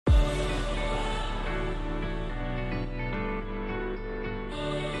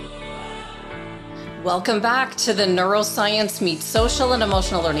Welcome back to the Neuroscience Meets Social and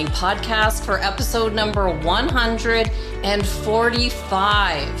Emotional Learning podcast for episode number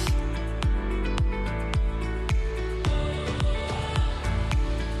 145.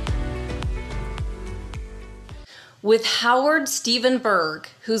 With Howard Stephen Berg,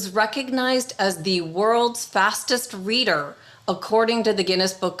 who's recognized as the world's fastest reader according to the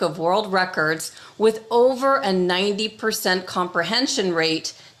Guinness Book of World Records, with over a 90% comprehension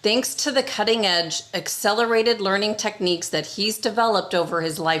rate, thanks to the cutting-edge, accelerated learning techniques that he's developed over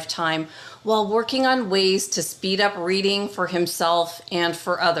his lifetime while working on ways to speed up reading for himself and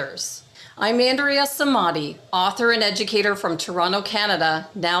for others. I'm Andrea Samadi, author and educator from Toronto, Canada,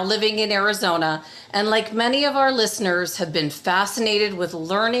 now living in Arizona, and like many of our listeners, have been fascinated with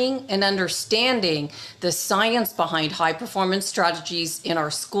learning and understanding the science behind high-performance strategies in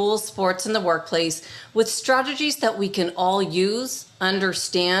our schools, sports, and the workplace, with strategies that we can all use,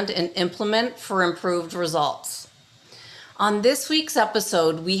 understand, and implement for improved results. On this week's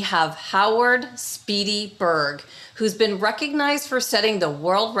episode, we have Howard Speedy Berg, who's been recognized for setting the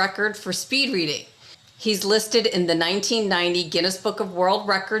world record for speed reading. He's listed in the 1990 Guinness Book of World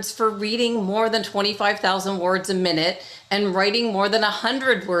Records for reading more than 25,000 words a minute and writing more than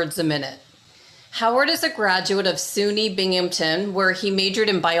 100 words a minute. Howard is a graduate of SUNY Binghamton, where he majored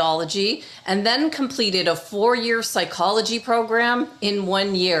in biology and then completed a 4-year psychology program in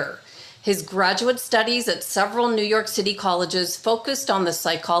 1 year. His graduate studies at several New York City colleges focused on the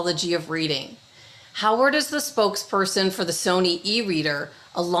psychology of reading. Howard is the spokesperson for the Sony e-reader,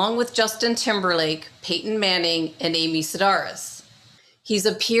 along with Justin Timberlake, Peyton Manning, and Amy Sedaris. He's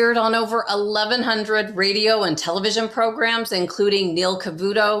appeared on over 1,100 radio and television programs, including Neil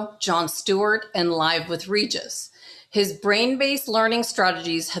Cavuto, Jon Stewart, and Live with Regis. His brain-based learning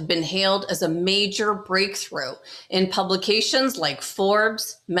strategies have been hailed as a major breakthrough in publications like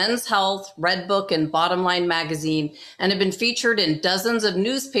Forbes, Men's Health, Redbook, and Bottom Line magazine, and have been featured in dozens of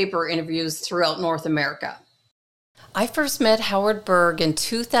newspaper interviews throughout North America. I first met Howard Berg in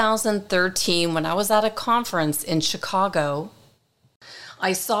 2013 when I was at a conference in Chicago.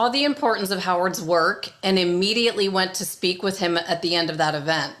 I saw the importance of Howard's work and immediately went to speak with him at the end of that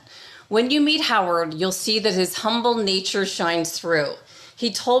event. When you meet Howard, you'll see that his humble nature shines through. He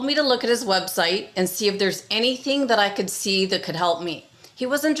told me to look at his website and see if there's anything that I could see that could help me. He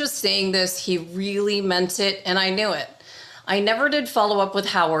wasn't just saying this, he really meant it, and I knew it. I never did follow up with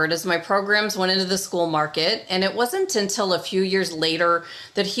Howard as my programs went into the school market, and it wasn't until a few years later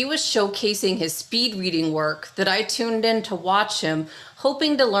that he was showcasing his speed reading work that I tuned in to watch him,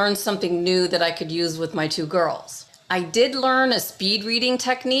 hoping to learn something new that I could use with my 2 girls. I did learn a speed reading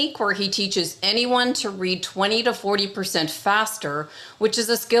technique where he teaches anyone to read 20 to 40% faster, which is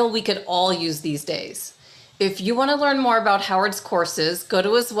a skill we could all use these days. If you want to learn more about Howard's courses, go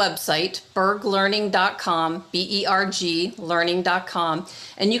to his website, berglearning.com, B-E-R-G, learning.com,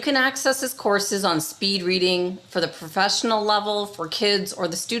 and you can access his courses on speed reading for the professional level, for kids, or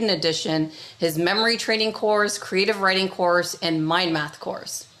the student edition, his memory training course, creative writing course, and mind math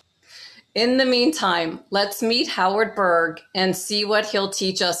course. In the meantime, let's meet Howard Berg and see what he'll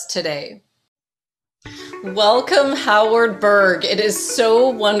teach us today. Welcome, Howard Berg. It is so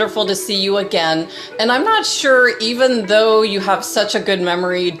wonderful to see you again. And I'm not sure, even though you have such a good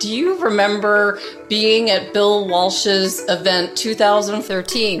memory, do you remember being at Bill Walsh's event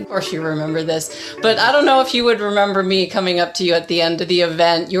 2013? Of course you remember this, but I don't know if you would remember me coming up to you at the end of the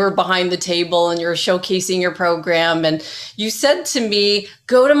event. You were behind the table and you were showcasing your program. And you said to me,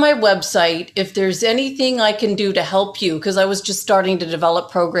 go to my website if there's anything I can do to help you, because I was just starting to develop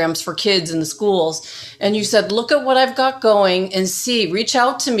programs for kids in the schools. And you said, look at what I've got going and reach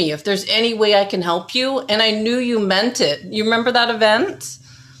out to me if there's any way I can help you. And I knew you meant it. You remember that event?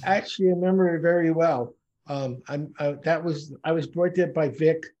 Actually, I remember it very well. I was brought there by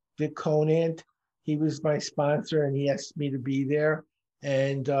Vic Conant. He was my sponsor and he asked me to be there.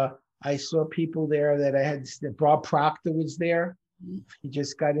 And I saw people there that I had. Bob Proctor was there. He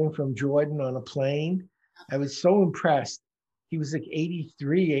just got in from Jordan on a plane. I was so impressed. He was like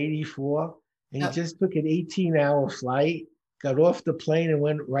 83, 84. And he just took an 18-hour flight, got off the plane and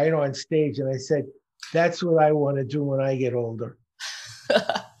went right on stage. And I said, that's what I want to do when I get older.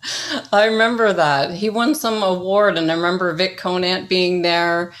 I remember that. He won some award, and I remember Vic Conant being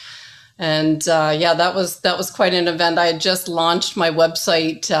there. And that was quite an event. I had just launched my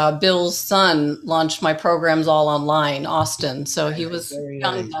website. Bill's son launched my programs all online, Austin. So he was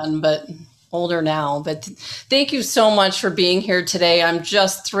young then, but older now, but thank you so much for being here today. I'm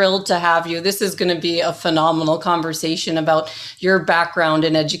just thrilled to have you. This is going to be a phenomenal conversation about your background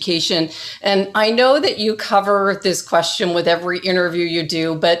in education. And I know that you cover this question with every interview you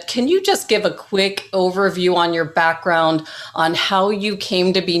do, but can you just give a quick overview on your background on how you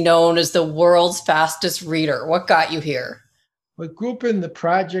came to be known as the world's fastest reader? What got you here? I grew up in the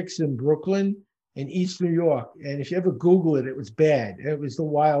projects in Brooklyn in East New York. And if you ever Google it, it was bad. It was the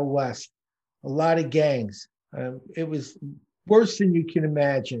Wild West, a lot of gangs. It was worse than you can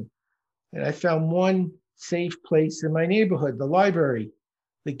imagine. And I found one safe place in my neighborhood, the library.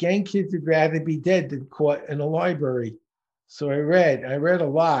 The gang kids would rather be dead than caught in a library. So I read a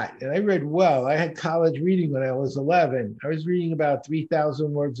lot, and I read well. I had college reading when I was 11. I was reading about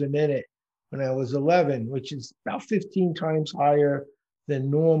 3,000 words a minute when I was 11, which is about 15 times higher than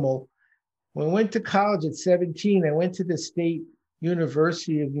normal. When I went to college at 17, I went to the State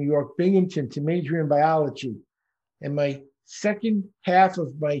University of New York, Binghamton, to major in biology. In my second half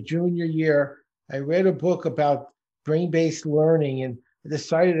of my junior year, I read a book about brain-based learning, and I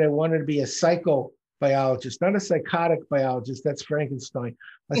decided I wanted to be a psychobiologist, not a psychotic biologist, that's Frankenstein,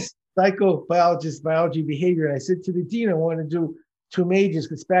 a psychobiologist, biology, behavior. And I said to the dean, I want to do two majors,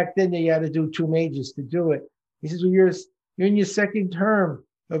 because back then you had to do two majors to do it. He says, well, you're in your second term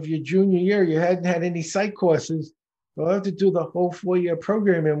of your junior year. You hadn't had any psych courses. So I have to do the whole 4-year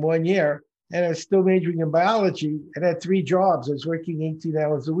program in 1 year. And I was still majoring in biology and had 3 jobs. I was working 18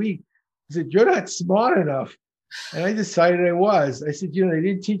 hours a week. He said, you're not smart enough. And I decided I was. I said, they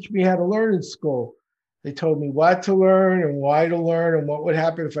didn't teach me how to learn in school. They told me what to learn and why to learn and what would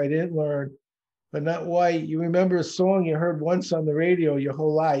happen if I didn't learn, but not why. You remember a song you heard once on the radio your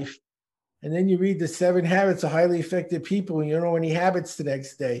whole life, and then you read the 7 Habits of Highly Effective People and you don't know any habits the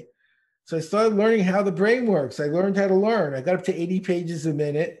next day. So I started learning how the brain works. I learned how to learn. I got up to 80 pages a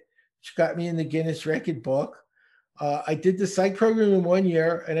minute, which got me in the Guinness Record book. I did the psych program in 1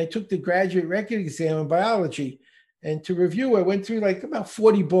 year, and I took the graduate record exam in biology. And to review, I went through like about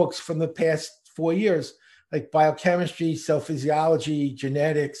 40 books from the past 4 years, like biochemistry, cell physiology,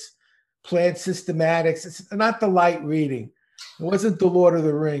 genetics, plant systematics. It's not the light reading. It wasn't the Lord of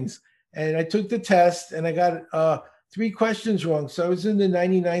the Rings. And I took the test, and I got 3 questions wrong. So I was in the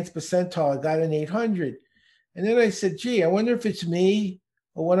 99th percentile. I got an 800. And then I said, gee, I wonder if it's me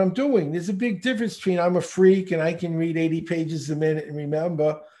or what I'm doing. There's a big difference between I'm a freak and I can read 80 pages a minute and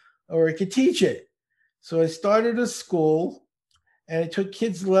remember, or I could teach it. So I started a school, and I took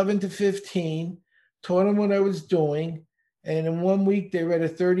kids 11 to 15, taught them what I was doing. And in 1 week, they read a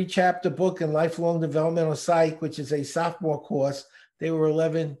 30-chapter book in lifelong developmental psych, which is a sophomore course. They were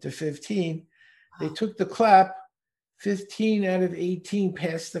 11 to 15. They took the CLEP. 15 out of 18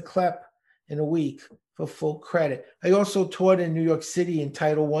 passed the CLEP in a week for full credit. I also taught in New York City in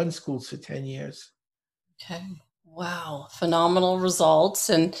Title I schools for 10 years. Okay. Wow, phenomenal results.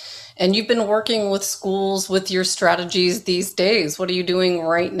 And you've been working with schools with your strategies these days. What are you doing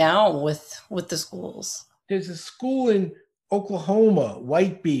right now with the schools? There's a school in Oklahoma,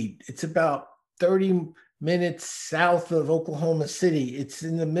 Whitebead. It's about 30 minutes south of Oklahoma City. It's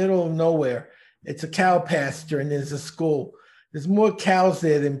in the middle of nowhere. It's a cow pasture, and there's a school. There's more cows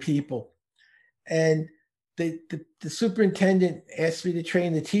there than people. And the superintendent asked me to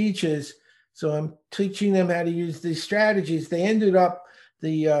train the teachers. So I'm teaching them how to use these strategies. They ended up,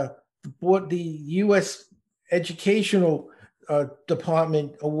 the U.S. Educational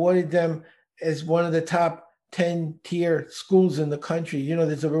Department awarded them as one of the top 10 tier schools in the country.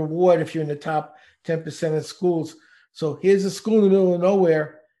 There's a reward if you're in the top 10% of schools. So here's a school in the middle of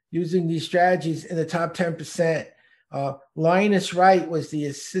nowhere using these strategies in the top 10%. Linus Wright was the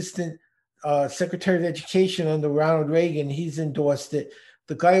assistant Secretary of Education under Ronald Reagan. He's endorsed it.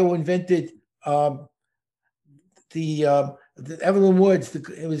 The guy who invented the Evelyn Woods,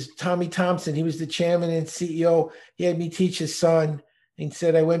 it was Tommy Thompson. He was the chairman and CEO. He had me teach his son and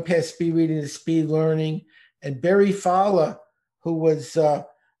said I went past speed reading to speed learning. And Barry Fowler, who was the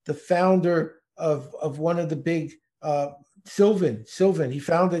founder of one of the big Sylvan, he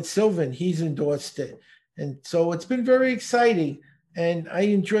founded Sylvan. He's endorsed it. And so it's been very exciting. And I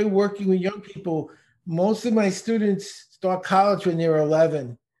enjoy working with young people. Most of my students start college when they're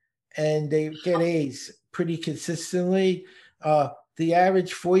 11, and they get A's pretty consistently. The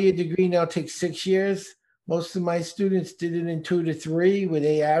average 4-year degree now takes 6 years. Most of my students did it in 2 to 3 with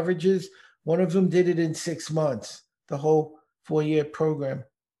A averages. One of them did it in 6 months, the whole 4-year program.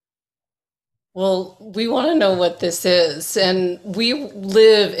 Well, we want to know what this is. And we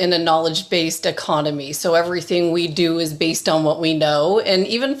live in a knowledge based economy. So everything we do is based on what we know. And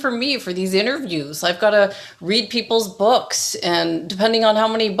even for me, for these interviews, I've got to read people's books. And depending on how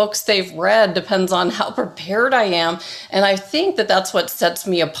many books they've read, depends on how prepared I am. And I think that that's what sets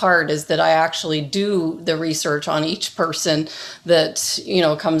me apart is that I actually do the research on each person that,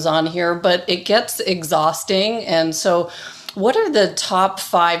 comes on here. But it gets exhausting. And so, what are the top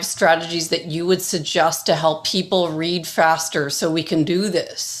 5 strategies that you would suggest to help people read faster so we can do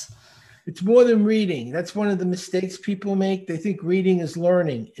this? It's more than reading. That's one of the mistakes people make. They think reading is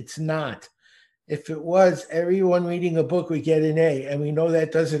learning. It's not. If it was, everyone reading a book would get an A, and we know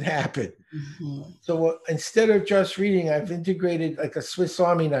that doesn't happen. Mhm. So instead of just reading, I've integrated like a Swiss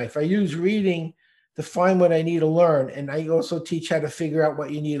Army knife. I use reading to find what I need to learn, and I also teach how to figure out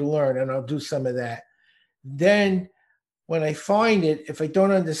what you need to learn, and I'll do some of that. Then when I find it, if I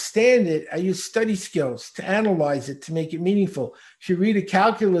don't understand it, I use study skills to analyze it, to make it meaningful. If you read a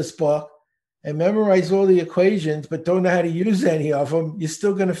calculus book and memorize all the equations, but don't know how to use any of them, you're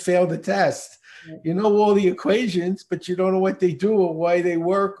still going to fail the test. You know all the equations, but you don't know what they do or why they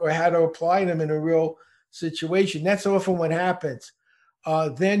work or how to apply them in a real situation. That's often what happens.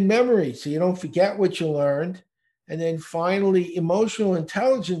 Then memory, so you don't forget what you learned. And then finally, emotional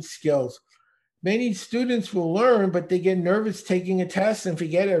intelligence skills. Many students will learn, but they get nervous taking a test and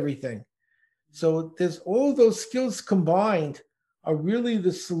forget everything. So there's all those skills combined are really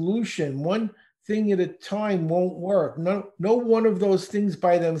the solution. One thing at a time won't work. No one of those things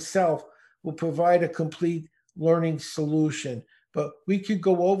by themselves will provide a complete learning solution. But we could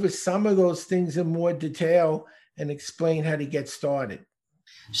go over some of those things in more detail and explain how to get started.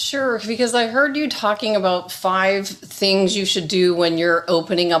 Sure, because I heard you talking about 5 things you should do when you're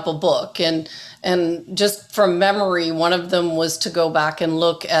opening up a book. And just from memory, one of them was to go back and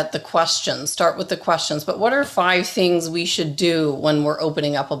look at the questions, start with the questions. But what are 5 things we should do when we're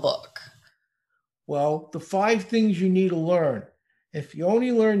opening up a book? Well, the 5 things you need to learn. If you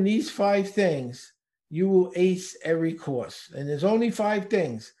only learn these 5 things, you will ace every course. And there's only 5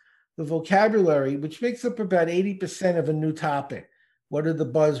 things. The vocabulary, which makes up about 80% of a new topic. What are the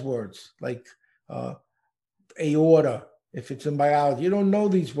buzzwords? Like uh, aorta, if it's in biology. You don't know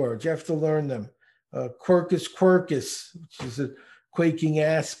these words. You have to learn them. Quercus quercus, which is a quaking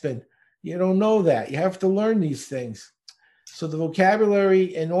aspen. You don't know that. You have to learn these things. So the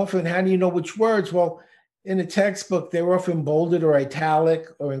vocabulary, and often, how do you know which words? Well, in a textbook, they're often bolded or italic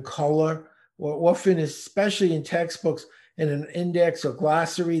or in color, or often, especially in textbooks, in an index or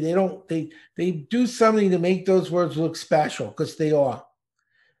glossary, they do something to make those words look special because they are.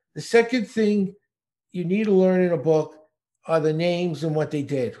 The second thing you need to learn in a book are the names and what they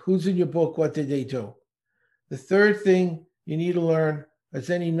did. Who's in your book? What did they do? The third thing you need to learn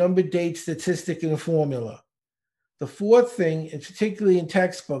is any number, date, statistic, and a formula. The fourth thing, and particularly in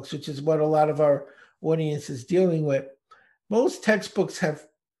textbooks, which is what a lot of our audience is dealing with, most textbooks have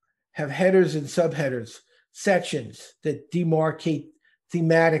headers and subheaders, sections that demarcate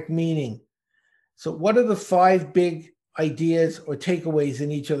thematic meaning. So, what are the 5 big ideas or takeaways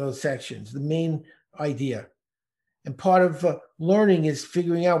in each of those sections? The main idea. And part of learning is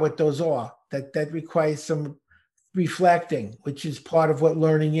figuring out what those are. That requires some reflecting, which is part of what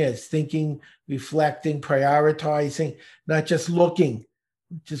learning is: thinking, reflecting, prioritizing, not just looking,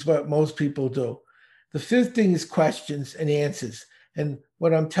 which is what most people do. The fifth thing is questions and answers. And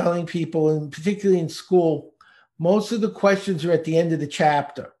what I'm telling people, and particularly in school, most of the questions are at the end of the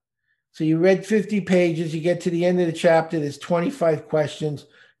chapter. So you read 50 pages, you get to the end of the chapter, there's 25 questions.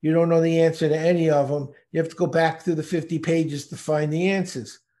 You don't know the answer to any of them. You have to go back through the 50 pages to find the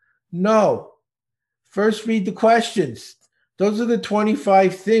answers. No. First, read the questions. Those are the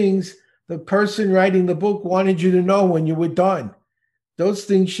 25 things the person writing the book wanted you to know when you were done. Those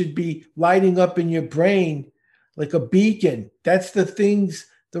things should be lighting up in your brain like a beacon. That's the things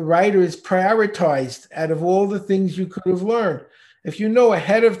the writer has prioritized out of all the things you could have learned. If you know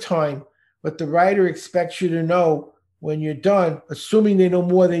ahead of time what the writer expects you to know when you're done, assuming they know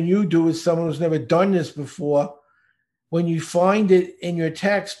more than you do as someone who's never done this before, when you find it in your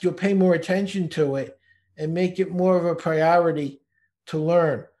text, you'll pay more attention to it and make it more of a priority to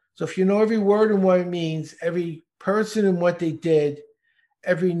learn. So if you know every word and what it means, every person and what they did,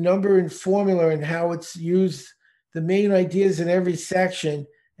 every number and formula and how it's used, the main ideas in every section,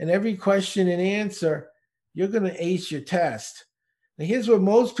 and every question and answer, you're going to ace your test. Now, here's what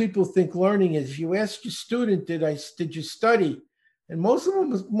most people think learning is. If you ask your student, did you study? And most of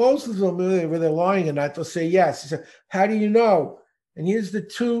them, whether they're lying or not, they'll say yes. Say, how do you know? And here's the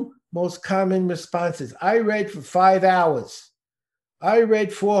 2 most common responses. I read for 5 hours. I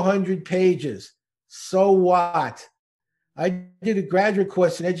read 400 pages. So what? I did a graduate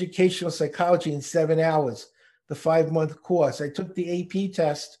course in educational psychology in 7 hours, the 5-month course. I took the AP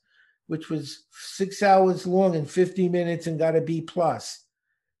test, which was 6 hours long and 50 minutes, and got a B plus.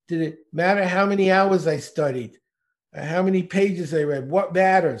 Did it matter how many hours I studied, how many pages I read? What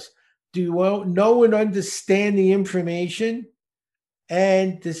matters? Do you know and understand the information?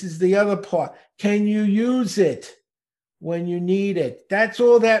 And this is the other part. Can you use it when you need it? That's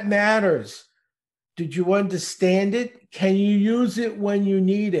all that matters. Did you understand it? Can you use it when you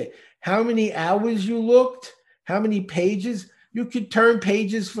need it? How many hours you looked? How many pages? You could turn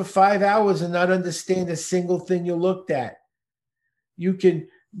pages for 5 hours and not understand a single thing you looked at. You can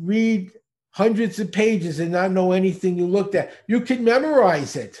read hundreds of pages and not know anything you looked at. You can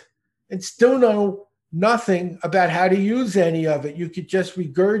memorize it and still know nothing about how to use any of it. You could just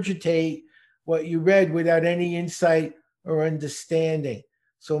regurgitate what you read without any insight or understanding.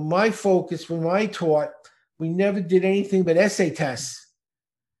 So my focus when I taught, we never did anything but essay tests.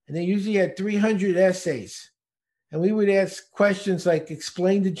 And they usually had 300 essays. And we would ask questions like,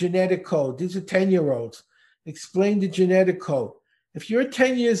 explain the genetic code. These are 10-year-olds. Explain the genetic code. If you're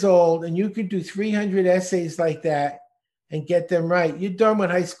 10 years old and you could do 300 essays like that and get them right, you're done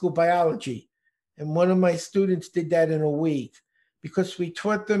with high school biology. And one of my students did that in a week because we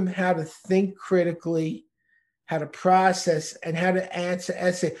taught them how to think critically, how to process, and how to answer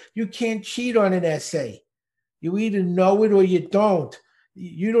essay. You can't cheat on an essay. You either know it or you don't.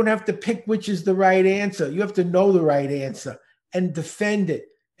 You don't have to pick which is the right answer. You have to know the right answer and defend it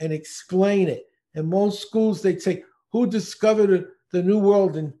and explain it. In most schools, they'd say, who discovered the New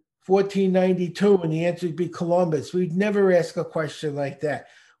World in 1492? And the answer would be Columbus. We'd never ask a question like that.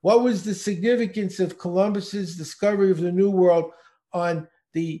 What was the significance of Columbus's discovery of the New World on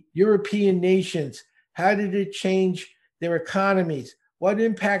the European nations? How did it change their economies? What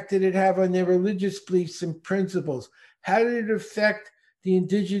impact did it have on their religious beliefs and principles? How did it affect the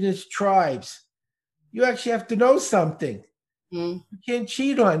indigenous tribes? You actually have to know something. You can't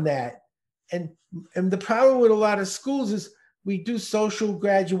cheat on that. And the problem with a lot of schools is we do social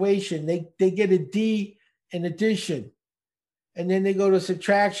graduation. They get a D in addition. And then they go to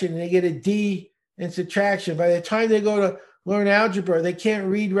subtraction and they get a D in subtraction. By the time they go to learn algebra, they can't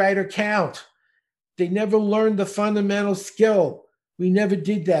read, write, or count. They never learned the fundamental skill. We never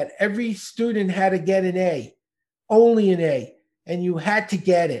did that. Every student had to get an A, only an A, and you had to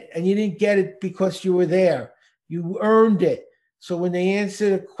get it. And you didn't get it because you were there. You earned it. So when they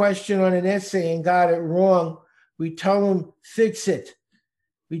answered a question on an essay and got it wrong, we tell them, fix it.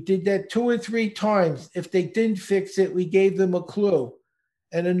 We did that 2 or 3 times. If they didn't fix it, we gave them a clue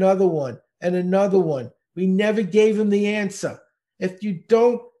and another one and another one. We never gave them the answer. If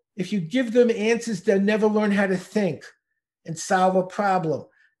you give them answers, they'll never learn how to think and solve a problem.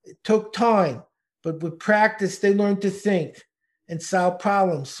 It took time, but with practice, they learned to think and solve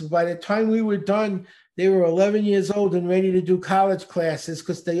problems. So by the time we were done, they were 11 years old and ready to do college classes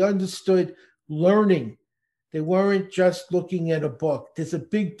because they understood learning. They weren't just looking at a book. There's a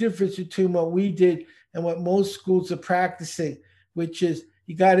big difference between what we did and what most schools are practicing, which is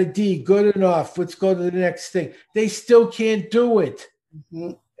you got a D, good enough. Let's go to the next thing. They still can't do it.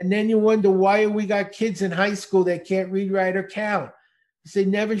 Mm-hmm. And then you wonder, why we got kids in high school that can't read, write, or count? Because they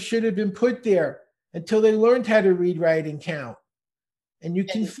never should have been put there until they learned how to read, write, and count. And you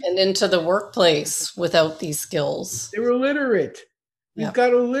can and into the workplace without these skills. They're illiterate. We've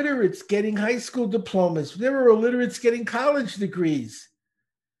got illiterates getting high school diplomas. There are illiterates getting college degrees.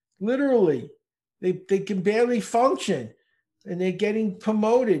 Literally, they can barely function, and they're getting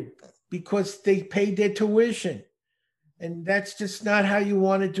promoted because they paid their tuition. And that's just not how you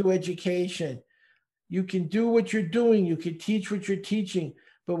want to do education. You can do what you're doing. You can teach what you're teaching.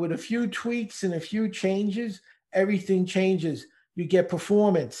 But with a few tweaks and a few changes, everything changes. You get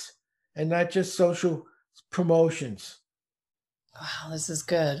performance and not just social promotions. Wow, this is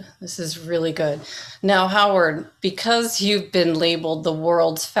good. This is really good. Now, Howard, because you've been labeled the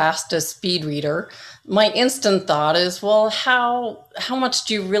world's fastest speed reader, my instant thought is, well, how much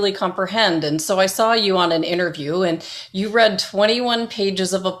do you really comprehend? And so I saw you on an interview and you read 21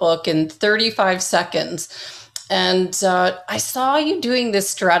 pages of a book in 35 seconds. And I saw you doing this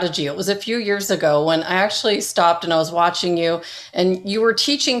strategy. It was a few years ago when I actually stopped and I was watching you, and you were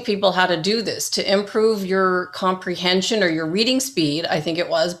teaching people how to do this to improve your comprehension or your reading speed, I think it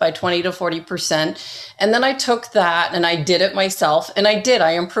was, by 20 to 40%. And then I took that and I did it myself. And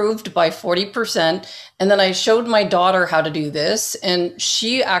I improved by 40%. And then I showed my daughter how to do this, and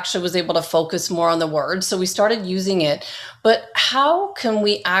she actually was able to focus more on the words. So we started using it. But how can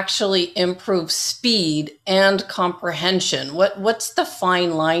we actually improve speed and comprehension? What's the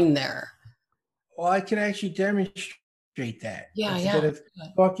fine line there? Well, I can actually demonstrate that. Yeah, Instead yeah. of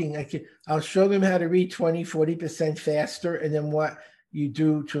talking, I'll show them how to read 20, 40% faster, and then what you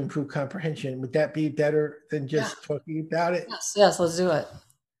do to improve comprehension. Would that be better than Yeah. just talking about it? Yes, yes, let's do it.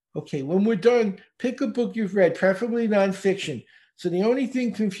 Okay, when we're done, pick a book you've read, preferably nonfiction. So the only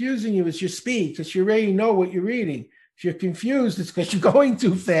thing confusing you is your speed, because you already know what you're reading. If you're confused, it's because you're going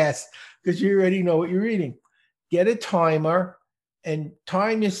too fast, because you already know what you're reading. Get a timer and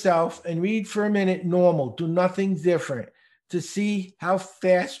time yourself and read for a minute normal. Do nothing different to see how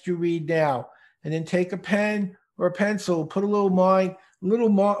fast you read now. And then take a pen or a pencil, put a line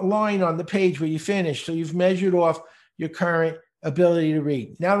on the page where you finish. So you've measured off your current ability to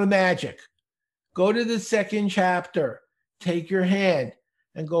read. Now the magic. Go to the second chapter. Take your hand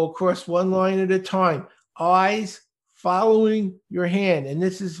and go across one line at a time. Eyes following your hand. And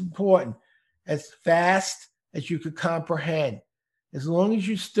this is important. As fast as you could comprehend. As long as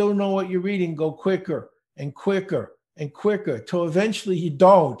you still know what you're reading, go quicker and quicker and quicker till eventually you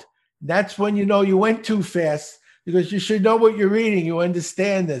don't. That's when you know you went too fast, because you should know what you're reading. You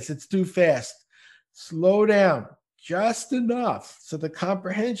understand this. It's too fast. Slow down just enough so the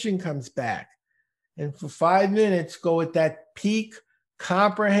comprehension comes back. And for 5 minutes, go at that peak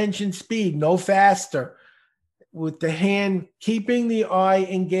comprehension speed, no faster, with the hand keeping the eye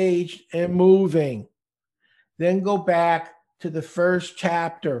engaged and moving. Then go back to the first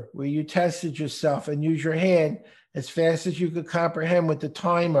chapter where you tested yourself and use your hand as fast as you could comprehend with the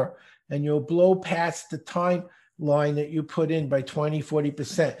timer, and you'll blow past the time line that you put in by 20,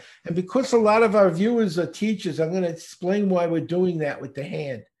 40%. And because a lot of our viewers are teachers, I'm going to explain why we're doing that with the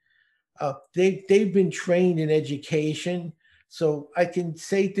hand. They've been trained in education, so I can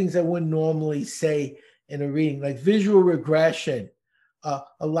say things I wouldn't normally say in a reading, like visual regression. A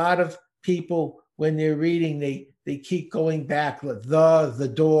lot of people, when they're reading, they keep going back.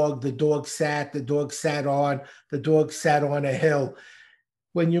 The dog sat, the dog sat on a hill.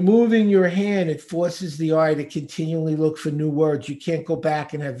 When you're moving your hand, it forces the eye to continually look for new words. You can't go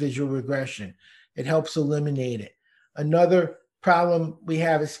back and have visual regression. It helps eliminate it. Another problem we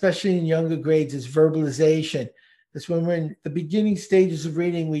have, especially in younger grades, is verbalization. Because when we're in the beginning stages of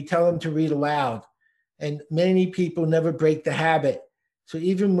reading, we tell them to read aloud. And many people never break the habit. So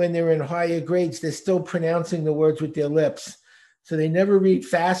even when they're in higher grades, they're still pronouncing the words with their lips. So they never read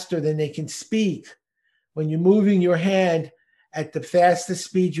faster than they can speak. When you're moving your hand at the fastest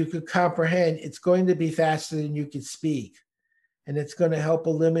speed you could comprehend, it's going to be faster than you can speak. And it's going to help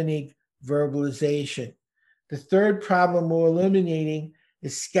eliminate verbalization. The third problem we're eliminating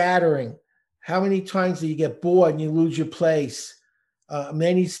is scattering. How many times do you get bored and you lose your place?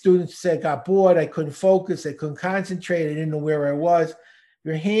 Many students said, got bored, I couldn't focus, I couldn't concentrate, I didn't know where I was.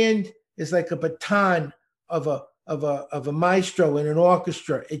 Your hand is like a baton of a maestro in an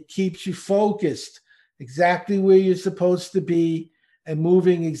orchestra. It keeps you focused exactly where you're supposed to be and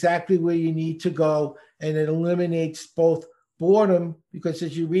moving exactly where you need to go. And it eliminates both boredom, because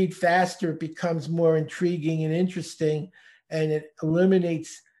as you read faster, it becomes more intriguing and interesting. And it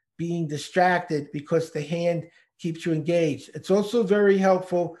eliminates being distracted because the hand keeps you engaged. It's also very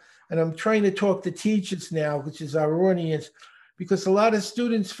helpful. And I'm trying to talk to teachers now, which is our audience, because a lot of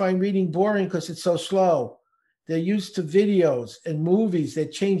students find reading boring because it's so slow. They're used to videos and movies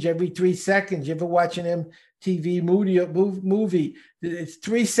that change every 3 seconds. You ever watch an MTV movie? It's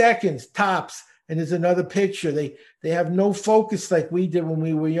 3 seconds tops, and there's another picture. They have no focus like we did when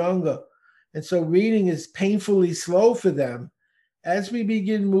we were younger. And so reading is painfully slow for them. As we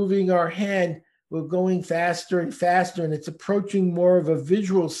begin moving our hand, we're going faster and faster, and it's approaching more of a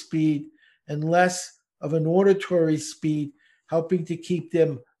visual speed and less of an auditory speed, helping to keep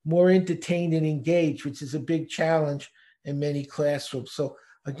them more entertained and engaged, which is a big challenge in many classrooms. So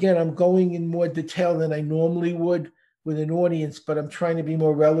again, I'm going in more detail than I normally would with an audience, but I'm trying to be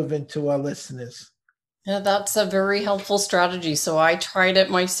more relevant to our listeners. Yeah, that's a very helpful strategy. So I tried it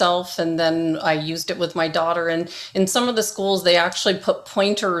myself, and then I used it with my daughter. And in some of the schools, they actually put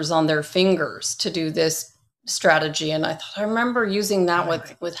pointers on their fingers to do this strategy. And I thought I remember using that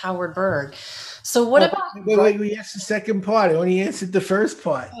with Howard Berg. So what about? Wait, we asked the second part. I only answered the first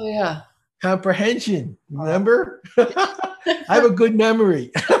part. Oh yeah, comprehension. Remember? I have a good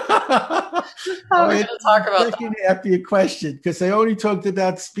memory. I'm going to talk about that after your question, because I only talked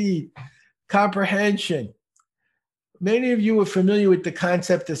about speed. Comprehension. Many of you are familiar with the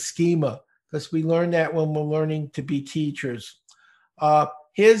concept of schema, because we learned that when we're learning to be teachers.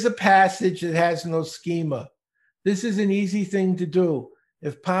 Here's a passage that has no schema. This is an easy thing to do.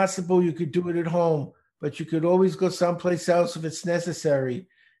 If possible, you could do it at home, but you could always go someplace else if it's necessary.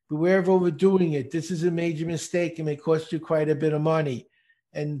 Beware of overdoing it. This is a major mistake and may cost you quite a bit of money.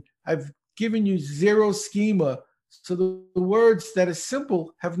 And I've given you zero schema. So the words that are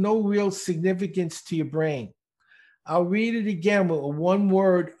simple have no real significance to your brain. I'll read it again with one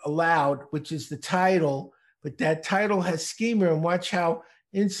word aloud, which is the title, but that title has schema, and watch how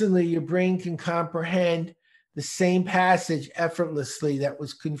instantly your brain can comprehend the same passage effortlessly that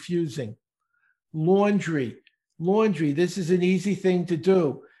was confusing. Laundry. Laundry. This is an easy thing to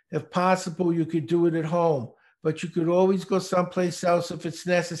do. If possible, you could do it at home, but you could always go someplace else if it's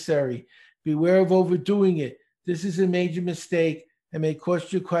necessary. Beware of overdoing it. This is a major mistake and may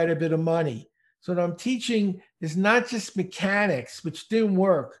cost you quite a bit of money. So what I'm teaching is not just mechanics, which didn't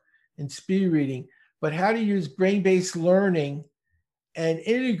work in speed reading, but how to use brain-based learning and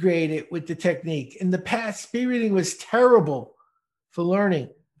integrate it with the technique. In the past, speed reading was terrible for learning.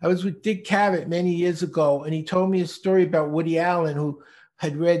 I was with Dick Cavett many years ago, and he told me a story about Woody Allen, who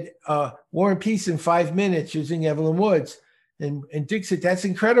had read War and Peace in 5 minutes using Evelyn Woods. And Dick said, that's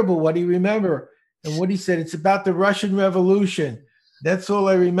incredible. What do you remember? And Woody said, it's about the Russian Revolution. That's all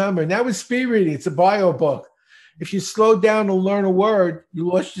I remember. And that was speed reading. It's a bio book. If you slowed down to learn a word, you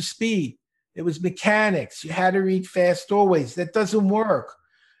lost your speed. It was mechanics. You had to read fast always. That doesn't work.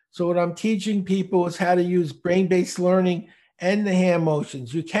 So what I'm teaching people is how to use brain-based learning and the hand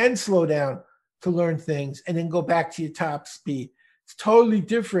motions. You can slow down to learn things and then go back to your top speed. It's totally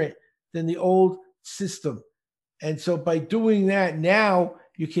different than the old system. And so by doing that now,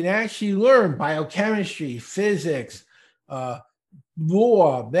 you can actually learn biochemistry, physics,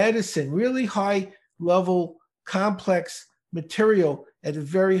 law, medicine, really high level, complex material at a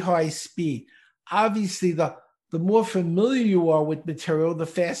very high speed. Obviously, the more familiar you are with material, the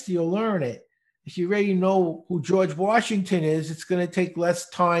faster you'll learn it. If you already know who George Washington is, it's going to take less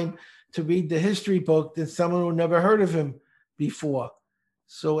time to read the history book than someone who never heard of him before.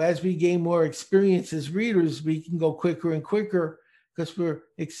 So as we gain more experience as readers, we can go quicker and quicker because we're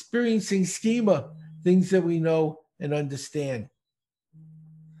experiencing schema, things that we know and understand.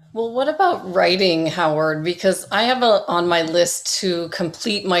 Well, what about writing, Howard? Because I have on my list to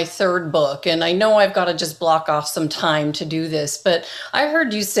complete my third book, and I know I've got to just block off some time to do this, but I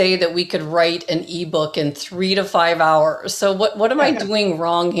heard you say that we could write an ebook in 3 to 5 hours. So what am I doing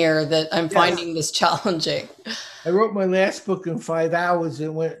wrong here that I'm finding this challenging? I wrote my last book in 5 hours.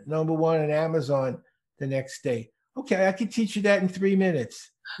 It went #1 on Amazon the next day. Okay, I can teach you that in 3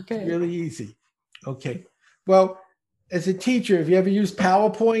 minutes. Okay. It's really easy. Okay. Well, as a teacher, have you ever used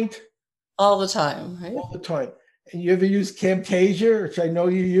PowerPoint? All the time, right? All the time. And you ever use Camtasia, which I know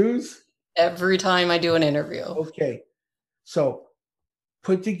you use? Every time I do an interview. Okay. So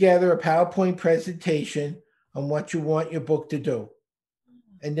put together a PowerPoint presentation on what you want your book to do,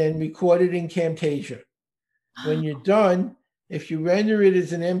 and then record it in Camtasia. When you're done, if you render it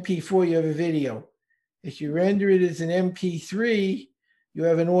as an MP4, you have a video. If you render it as an MP3, you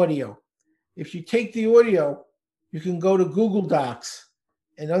have an audio. If you take the audio, you can go to Google Docs,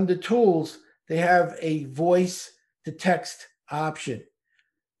 and under Tools, they have a voice to text option.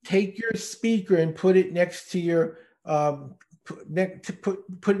 Take your speaker and put it next to your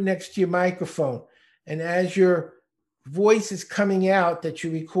put it next to your microphone, and as your voice is coming out that you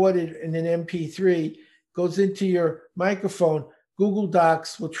recorded in an MP3 goes into your microphone, Google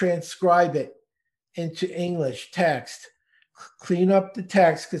Docs will transcribe it into English text. Clean up the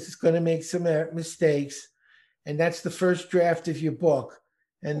text because it's going to make some mistakes. And that's the first draft of your book.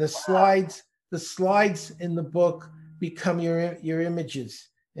 And the slides in the book become your images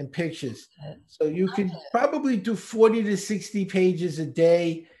and pictures. So you can probably do 40 to 60 pages a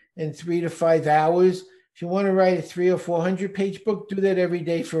day in 3 to 5 hours. If you want to write a 300 or 400 page book, do that every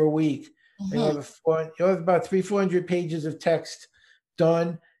day for a week. And you'll have about 300-400 pages of text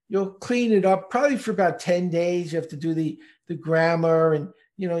done. You'll clean it up probably for about 10 days. You have to do the grammar, and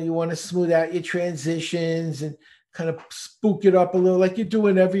you want to smooth out your transitions and kind of spook it up a little, like you do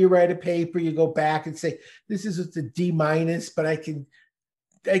whenever you write a paper. You go back and say, this is a D-, but I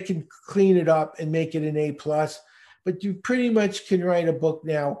can clean it up and make it an A+. But you pretty much can write a book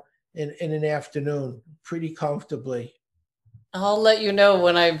now in an afternoon pretty comfortably. I'll let you know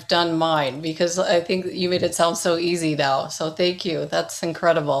when I've done mine, because I think you made it sound so easy now. So thank you. That's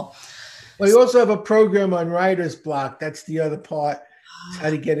incredible. Well, you also have a program on writer's block. That's the other part,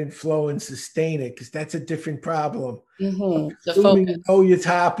 how to get in flow and sustain it, because that's a different problem. Assuming you know your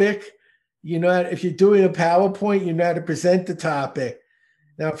topic, if you're doing a PowerPoint, you know how to present the topic.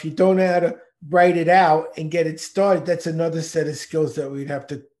 Now, if you don't know how to write it out and get it started, that's another set of skills that we'd have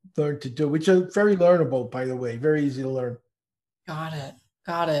to learn to do, which are very learnable, by the way, very easy to learn. Got it.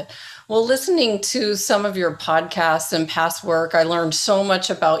 Got it. Well, listening to some of your podcasts and past work, I learned so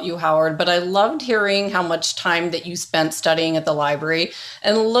much about you, Howard, but I loved hearing how much time that you spent studying at the library.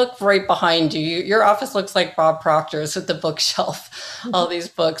 And look right behind you. Your office looks like Bob Proctor's with the bookshelf, all these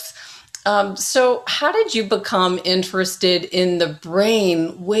books. So, how did you become interested in the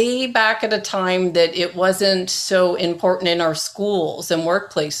brain way back at a time that it wasn't so important in our schools and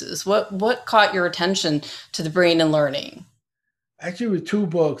workplaces? What caught your attention to the brain and learning? Actually, with two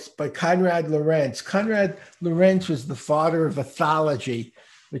books by Konrad Lorenz. Konrad Lorenz was the father of ethology,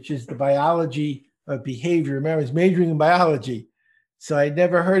 which is the biology of behavior. Remember, I was majoring in biology, so I'd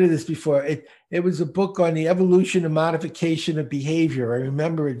never heard of this before. It was a book on the evolution and modification of behavior. I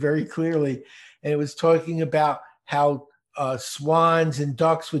remember it very clearly, and it was talking about how swans and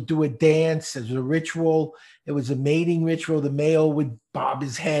ducks would do a dance as a ritual. It was a mating ritual. The male would bob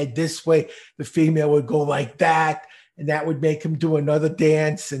his head this way, the female would go like that, and that would make him do another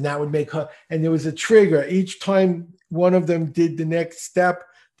dance, and that would make her, and there was a trigger. Each time one of them did the next step,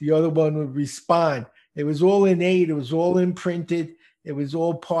 the other one would respond. It was all innate, it was all imprinted, it was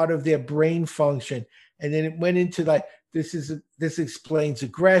all part of their brain function. And then it went into like, this explains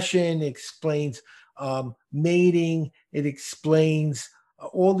aggression, it explains mating, it explains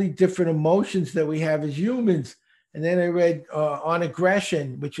all the different emotions that we have as humans. And then I read On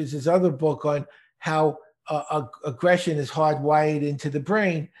Aggression, which is his other book on how aggression is hardwired into the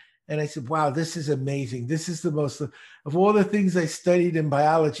brain. And I said, wow, this is amazing. This is the most, of all the things I studied in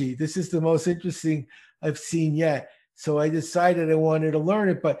biology, this is the most interesting I've seen yet. So I decided I wanted to learn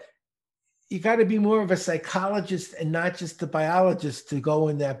it, but you got to be more of a psychologist and not just a biologist to go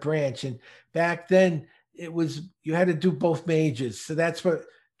in that branch. And back then it was, you had to do both majors. So that's what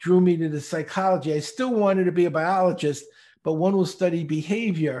drew me to the psychology. I still wanted to be a biologist, but one will study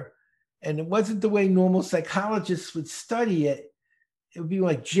behavior. And it wasn't the way normal psychologists would study it. It would be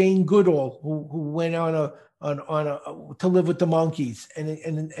like Jane Goodall, who went to live with the monkeys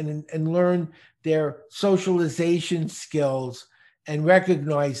and learn their socialization skills and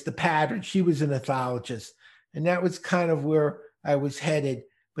recognize the pattern. She was an ethologist, and that was kind of where I was headed.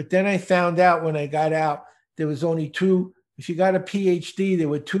 But then I found out when I got out, there was only two. If you got a PhD, there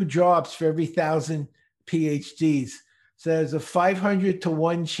were two jobs for every 1,000 PhDs. So there's a 500 to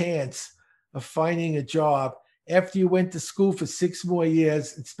 1 chance of finding a job after you went to school for 6 more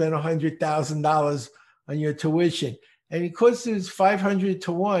years and spent $100,000 on your tuition. And because it was 500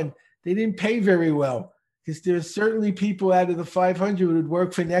 to 1, they didn't pay very well, because there are certainly people out of the 500 who would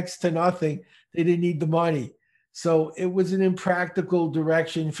work for next to nothing. They didn't need the money. So it was an impractical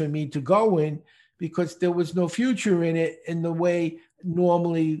direction for me to go in, because there was no future in it in the way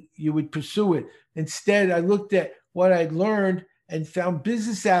normally you would pursue it. Instead, I looked at what I'd learned and found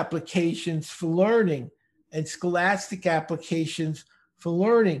business applications for learning and scholastic applications for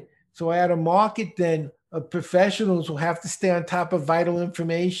learning. So I had a market then of professionals who have to stay on top of vital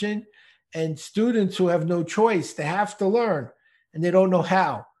information, and students who have no choice. They have to learn and they don't know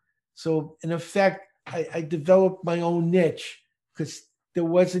how. So in effect, I developed my own niche because there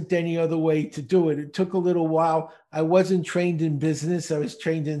wasn't any other way to do it. It took a little while. I wasn't trained in business. I was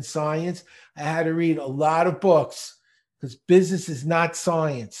trained in science. I had to read a lot of books because business is not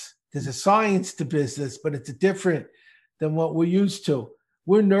science. There's a science to business, but it's different than what we're used to.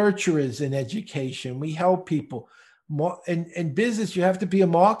 We're nurturers in education. We help people. In business, you have to be a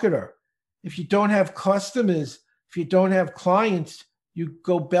marketer. If you don't have customers, if you don't have clients, you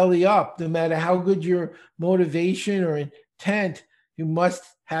go belly up. No matter how good your motivation or intent, you must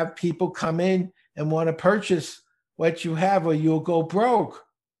have people come in and want to purchase what you have, or you'll go broke.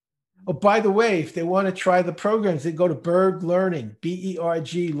 Oh, by the way, if they want to try the programs, they go to Berg Learning,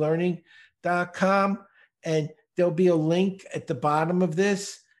 BERG learning.com. And there'll be a link at the bottom of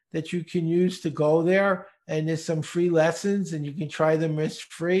this that you can use to go there. And there's some free lessons and you can try them risk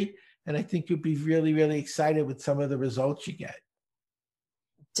free. And I think you'll be really, really excited with some of the results you get.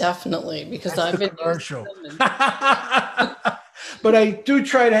 Definitely, because That's I've the been commercial. using them But I do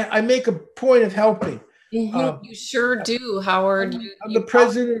try to, I make a point of helping. You sure do, Howard. I'm the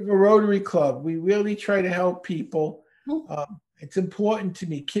president of a Rotary Club. We really try to help people. It's important to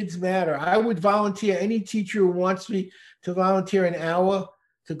me. Kids matter. I would volunteer, any teacher who wants me to volunteer an hour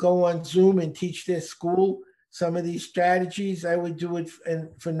to go on Zoom and teach their school some of these strategies, I would do it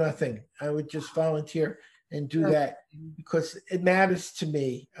for nothing. I would just volunteer and do that because it matters to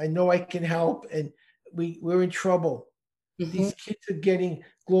me. I know I can help, and we're in trouble. These kids are getting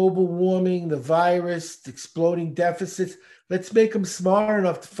global warming, the virus, the exploding deficits. Let's make them smart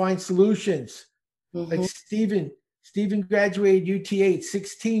enough to find solutions. Like Stephen graduated UT8,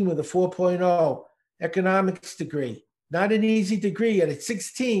 16 with a 4.0 economics degree. Not an easy degree. And at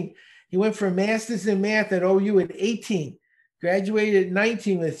 16, he went for a master's in math at OU at 18, graduated at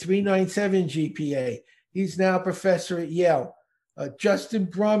 19 with a 3.97 GPA. He's now a professor at Yale. Justin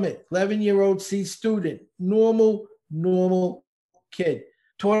Brummett, 11-year-old C student, normal kid.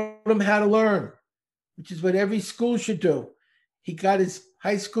 Taught him how to learn, which is what every school should do. He got his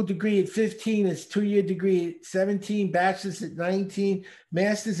high school degree at 15, his 2-year degree at 17, bachelor's at 19,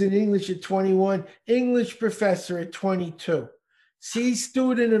 master's in English at 21, English professor at 22. C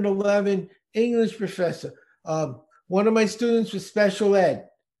student at 11, English professor. One of my students was special ed,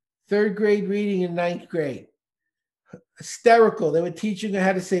 3rd grade reading in 9th grade. Hysterical. They were teaching her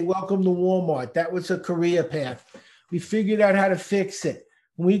how to say, welcome to Walmart. That was her career path. We figured out how to fix it.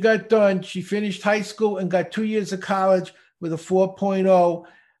 When we got done, she finished high school and got 2 years of college with a 4.0,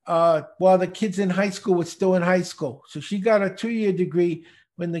 while the kids in high school were still in high school. So she got a 2-year degree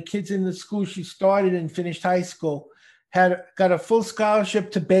when the kids in the school she started and finished high school got a full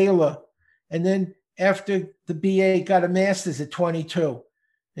scholarship to Baylor. And then after the BA, got a master's at 22.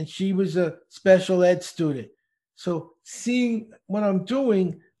 And she was a special ed student. So seeing what I'm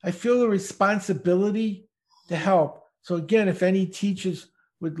doing, I feel a responsibility to help. So again, if any teachers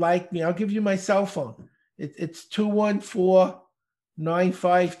would like me, I'll give you my cell phone. It's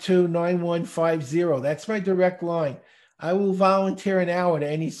 214-952-9150. That's my direct line. I will volunteer an hour to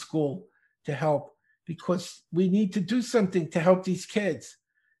any school to help because we need to do something to help these kids.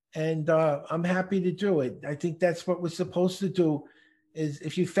 And I'm happy to do it. I think that's what we're supposed to do. Is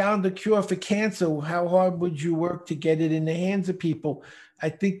if you found a cure for cancer, how hard would you work to get it in the hands of people? I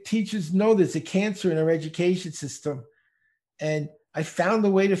think teachers know there's a cancer in our education system, and I found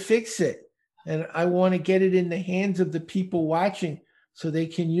a way to fix it. And I want to get it in the hands of the people watching so they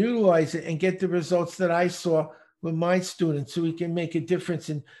can utilize it and get the results that I saw with my students so we can make a difference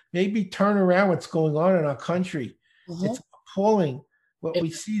and maybe turn around what's going on in our country. Mm-hmm. It's appalling what we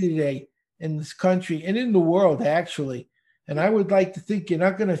see today in this country and in the world, actually. And I would like to think you're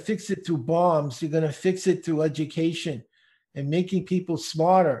not going to fix it through bombs. You're going to fix it through education and making people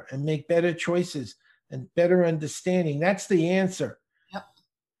smarter and make better choices and better understanding. That's the answer. Yep.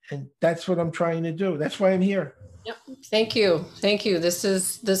 And that's what I'm trying to do. That's why I'm here. Yep. Thank you. Thank you. This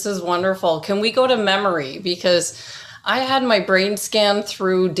is wonderful. Can we go to memory? Because I had my brain scanned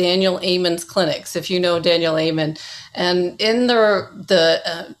through Daniel Amen's clinics, if you know Daniel Amen. And in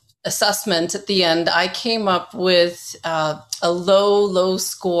the assessment at the end, I came up with a low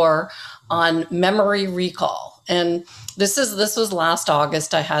score on memory recall. And this was last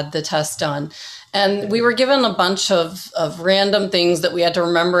August. I had the test done. And we were given a bunch of random things that we had to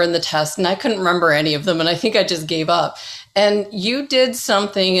remember in the test. And I couldn't remember any of them. And I think I just gave up. And you did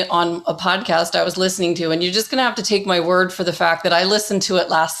something on a podcast I was listening to. And you're just going to have to take my word for the fact that I listened to it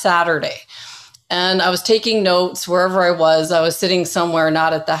last Saturday. And I was taking notes wherever I was. I was sitting somewhere,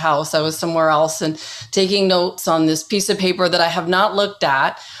 not at the house. I was somewhere else and taking notes on this piece of paper that I have not looked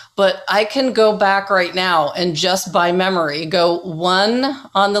at. But I can go back right now and just by memory go 1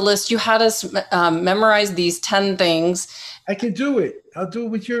 on the list. You had us memorize these 10 things. I can do it. I'll do it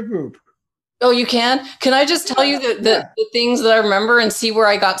with your group. Oh, you can? Can I just tell you the things that I remember and see where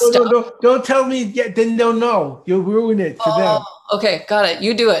I got stuck? No, don't tell me yet. Then they'll know. You'll ruin it for them. Okay, got it.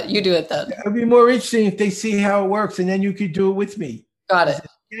 You do it. You do it then. It'll be more interesting if they see how it works, and then you could do it with me. Got it.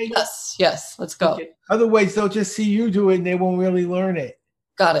 Yes. Let's go. Okay. Otherwise, they'll just see you do it, and they won't really learn it.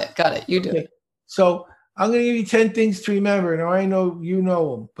 Got it. You do it. So I'm going to give you 10 things to remember. Now, I know you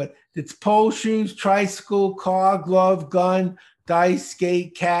know them, but it's pole, shoes, tricycle, car, glove, gun, dice,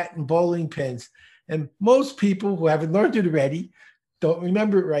 skate, cat, and bowling pins. And most people who haven't learned it already don't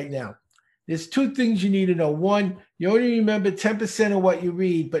remember it right now. There's 2 things you need to know. 1, you only remember 10% of what you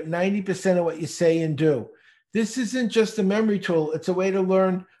read, but 90% of what you say and do. This isn't just a memory tool. It's a way to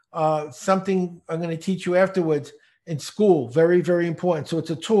learn something I'm going to teach you afterwards in school. Very, very important. So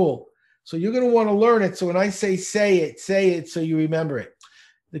it's a tool. So you're going to want to learn it. So when I say it so you remember it.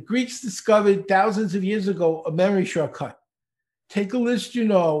 The Greeks discovered thousands of years ago a memory shortcut. Take a list you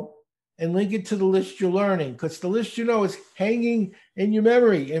know and link it to the list you're learning, because the list you know is hanging in your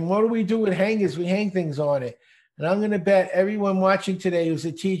memory. And what do we do with hangers? We hang things on it. And I'm going to bet everyone watching today who's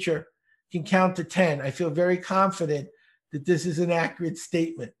a teacher can count to 10. I feel very confident that this is an accurate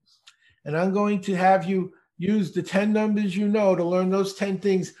statement. And I'm going to have you use the 10 numbers you know to learn those 10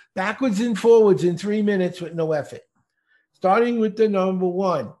 things backwards and forwards in 3 minutes with no effort. Starting with the number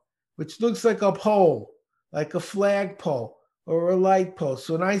 1, which looks like a pole, like a flagpole or a light post.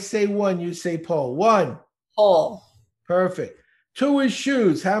 So when I say 1, you say pole. 1. Pole. Perfect. 2 is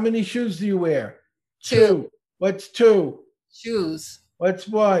shoes. How many shoes do you wear? 2. What's 2? Shoes. What's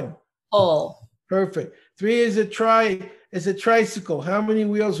 1? Pole. Perfect. Three is a tricycle. How many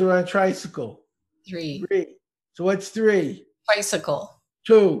wheels are on a tricycle? 3. Three. So what's three? Tricycle.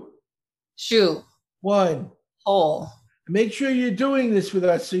 Two. Shoe. One. Pole. Make sure you're doing this with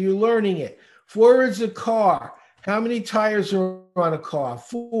us so you're learning it. Four is a car. How many tires are on a car?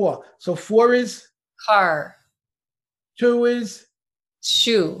 Four. So four is? Car. Two is?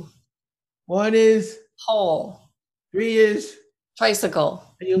 Shoe. One is? Pole. Three is? Tricycle.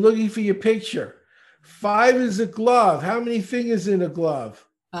 And you're looking for your picture. Five is a glove. How many fingers in a glove?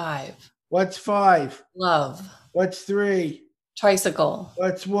 5. What's five? Glove. What's three? Tricycle.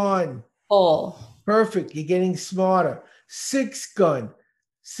 What's one? Pole. Perfect. You're getting smarter. Six gun.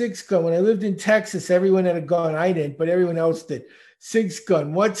 Six gun. When I lived in Texas, everyone had a gun. I didn't, but everyone else did. Six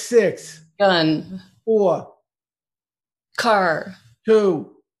gun. What's six? Gun. Four. Car.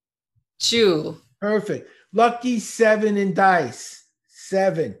 Two. Shoe. Perfect. Lucky seven and dice.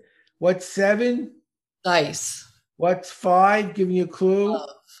 Seven. What's seven? Dice. What's five? Giving you a clue.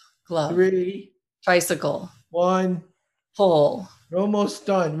 Glove. Three. Tricycle. One. Pole. You're almost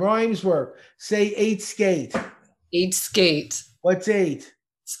done. Rhymes work. Say eight skate. 8. Skate. What's eight?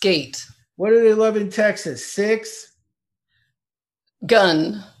 Skate. What do they love in Texas? Six.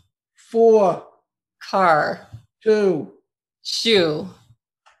 Gun. Four. Car. Two. Shoe.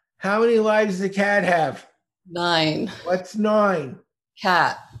 How many lives does a cat have? 9. What's nine?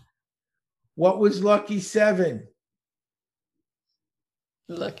 Cat. What was lucky seven?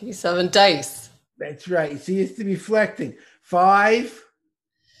 Lucky 7. Dice. That's right. See, it's reflecting. Five.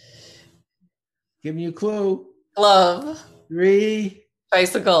 Giving you a clue. Glove. Three.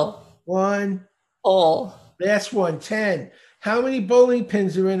 Tricycle. One. Pole. Last one. 10. How many bowling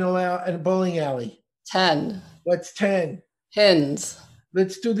pins are in a bowling alley? 10. What's 10? Pins.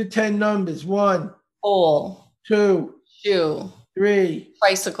 Let's do the 10 numbers. One. Pole. Two. Shoe. Three.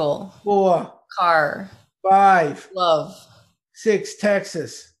 Tricycle. Four. Car. Five. Glove. Six.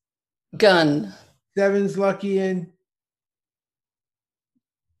 Texas. Gun. Seven's lucky in.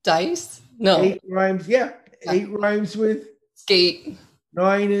 Dice? No. Eight rhymes. Yeah. Eight rhymes with. Skate.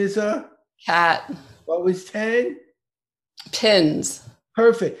 Nine is a. Cat. What was 10? Pins.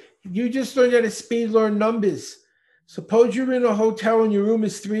 Perfect. You just learned how to speed learn numbers. Suppose you're in a hotel and your room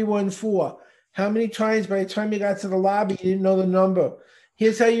is 314. How many times by the time you got to the lobby, you didn't know the number?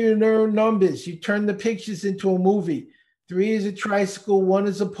 Here's how you learn numbers. You turn the pictures into a movie. 3 is a tricycle, 1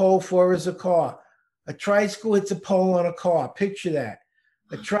 is a pole, 4 is a car. A tricycle hits a pole on a car. Picture that.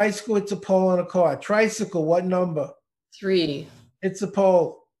 A tricycle hits a pole on a car. Tricycle, what number? 3. It's a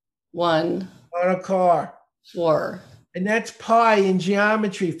pole 1. on a car. 4. And that's pi in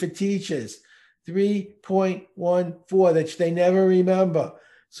geometry for teachers. 3.14, that they never remember.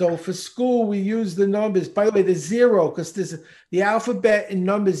 So for school, we use the numbers. By the way, the zero, because the alphabet in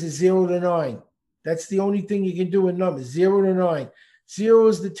numbers is 0 to 9. That's the only thing you can do in numbers, 0 to 9. 0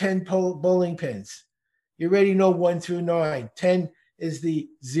 is the 10 bowling pins. You already know 1 through 9. 10 is the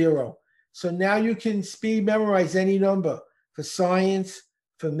 0. So now you can speed memorize any number for science,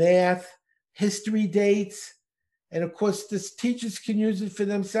 for math, history dates. And of course, the teachers can use it for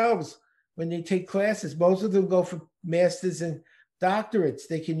themselves when they take classes. Most of them go for masters and doctorates.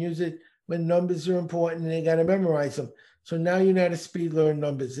 They can use it when numbers are important and they got to memorize them. So now you know how to speed learn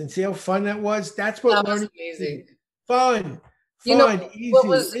numbers. And see how fun that was? That's what That was learning amazing. Fun. You know, Easy.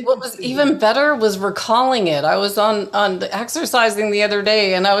 what was even better was recalling it. I was on exercising the other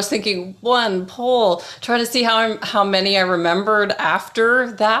day, and I was thinking 1 pole, trying to see how many I remembered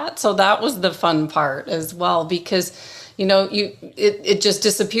after that. So that was the fun part as well, because it just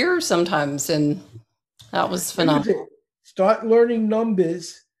disappears sometimes, and that was phenomenal. Start learning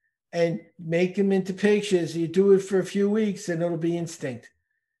numbers and make them into pictures. You do it for a few weeks, and it'll be instinct.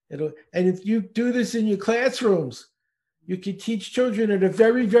 And if you do this in your classrooms, you can teach children at a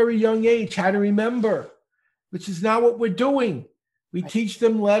very, very young age how to remember, which is not what we're doing. We teach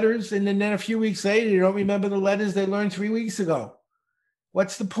them letters, and then a few weeks later, they don't remember the letters they learned 3 weeks ago.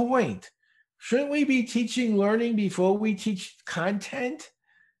 What's the point? Shouldn't we be teaching learning before we teach content,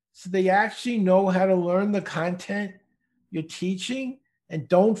 so they actually know how to learn the content you're teaching and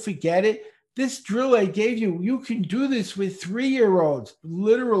don't forget it? This drill I gave you, you can do this with 3-year-olds.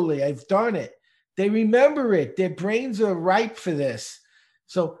 Literally, I've done it. They remember it. Their brains are ripe for this.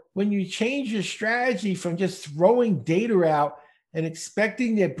 So when you change your strategy from just throwing data out and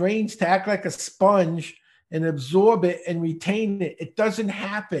expecting their brains to act like a sponge and absorb it and retain it, it doesn't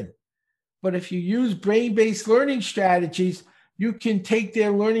happen. But if you use brain-based learning strategies, you can take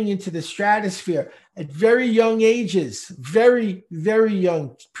their learning into the stratosphere at very young ages, very, very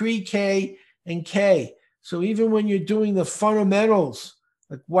young, pre-K and K. So even when you're doing the fundamentals,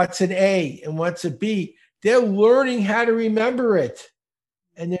 like what's an A and what's a B, they're learning how to remember it,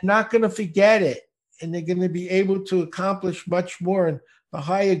 and they're not going to forget it. And they're going to be able to accomplish much more in the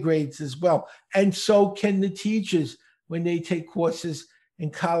higher grades as well. And so can the teachers when they take courses in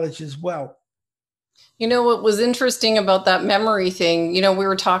college as well. You know, what was interesting about that memory thing, you know, we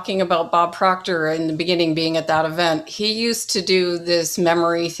were talking about Bob Proctor in the beginning being at that event. He used to do this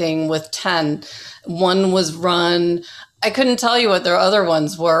memory thing with 10. One was run. I couldn't tell you what their other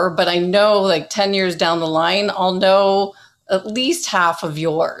ones were, but I know like 10 years down the line, I'll know at least half of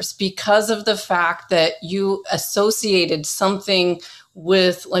yours because of the fact that you associated something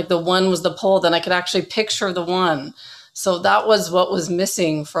with, like, the one was the pole, then I could actually picture the one. So that was what was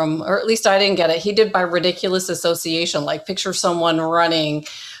missing from, or at least I didn't get it. He did by ridiculous association, like picture someone running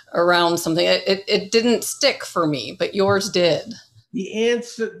around something. It didn't stick for me, but yours did. The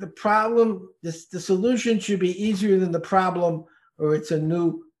answer, the problem, the solution should be easier than the problem, or it's a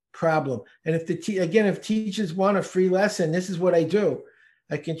new problem. And if if teachers want a free lesson, this is what I do.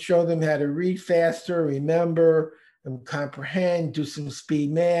 I can show them how to read faster, remember, and comprehend, do some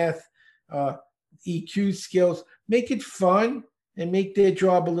speed math, EQ skills, make it fun and make their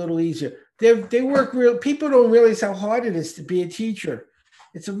job a little easier. They work real. People don't realize how hard it is to be a teacher.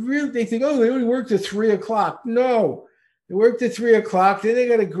 It's a real. They think, oh, they only work to 3 o'clock. No, they work to 3 o'clock. Then they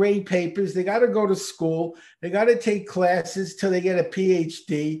got to grade papers. They got to go to school. They got to take classes till they get a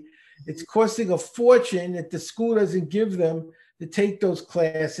PhD. It's costing a fortune that the school doesn't give them to take those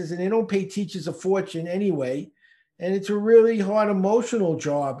classes, and they don't pay teachers a fortune anyway. And it's a really hard emotional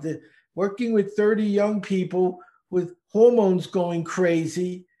job. Working with 30 young people with hormones going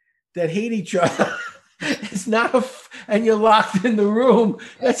crazy that hate each other. It's not and you're locked in the room.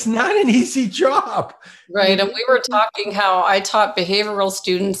 That's not an easy job. Right. And we were talking how I taught behavioral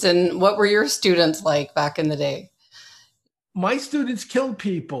students, and what were your students like back in the day? My students killed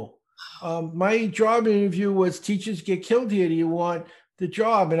people. My job interview was, teachers get killed here. Do you want the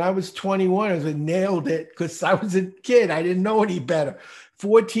job? And I was 21. I was like, nailed it, because I was a kid. I didn't know any better.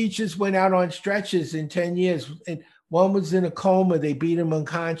 4 teachers went out on stretchers in 10 years. And one was in a coma. They beat him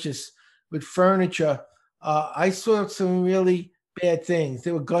unconscious with furniture. I saw some really bad things.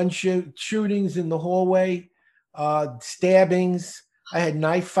 There were shootings in the hallway, stabbings. I had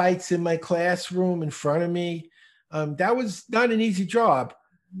knife fights in my classroom in front of me. That was not an easy job.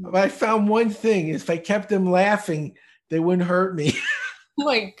 But I found one thing: if I kept them laughing, they wouldn't hurt me. Oh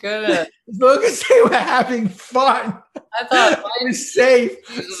my goodness. As long as they were having fun, I thought I was safe.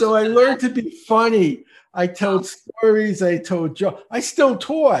 So I learned to be funny. I told stories. I told jokes. I still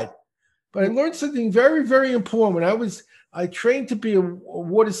taught, but I learned something very, very important. I trained to be a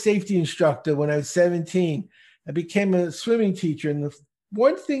water safety instructor when I was 17. I became a swimming teacher. And the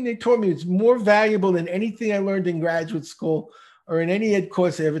one thing they taught me is more valuable than anything I learned in graduate school or in any ed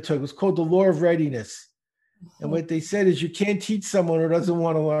course I ever took. It was called the law of readiness. And what they said is, you can't teach someone who doesn't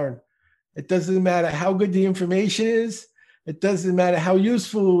want to learn. It doesn't matter how good the information is. It doesn't matter how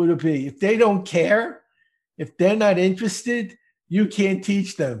useful it would be. If they don't care, if they're not interested, you can't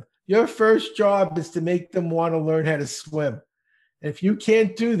teach them. Your first job is to make them want to learn how to swim. And if you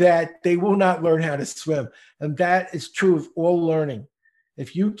can't do that, they will not learn how to swim. And that is true of all learning.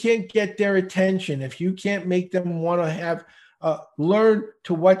 If you can't get their attention, if you can't make them want to learn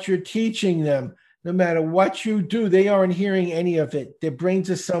to what you're teaching them, no matter what you do, they aren't hearing any of it. Their brains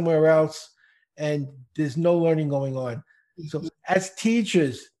are somewhere else, and there's no learning going on. So as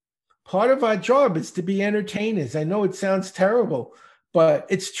teachers, part of our job is to be entertainers. I know it sounds terrible, but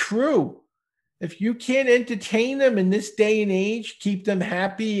it's true. If you can't entertain them in this day and age, keep them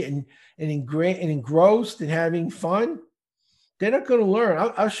happy and engrossed and having fun, they're not going to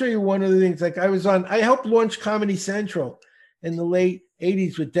learn. I'll show you one of the things. Like I helped launch Comedy Central in the late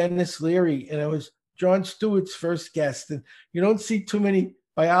 80s with Dennis Leary, and I was Jon Stewart's first guest. And you don't see too many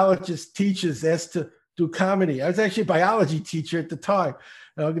biologist teachers asked to do comedy. I was actually a biology teacher at the time,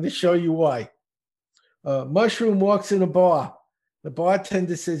 and I'm going to show you why. Mushroom walks in a bar. The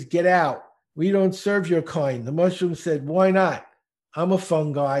bartender says, "Get out. We don't serve your kind." The mushroom said, "Why not? I'm a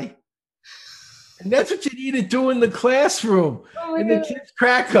fungi." And that's what you need to do in the classroom. And the kids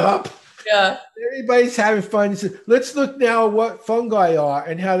crack up. Yeah. Everybody's having fun. So let's look now at what fungi are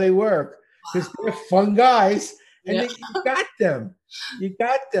and how they work. Because they're fun guys, and you got them. You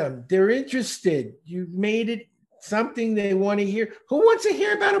got them. They're interested. You made it something they want to hear. Who wants to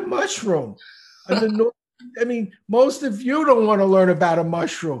hear about a mushroom? I mean, most of you don't want to learn about a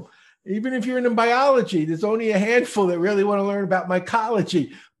mushroom. Even if you're in biology, there's only a handful that really want to learn about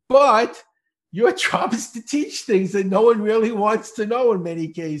mycology. But your job is to teach things that no one really wants to know in many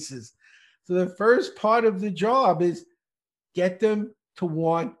cases. So the first part of the job is get them to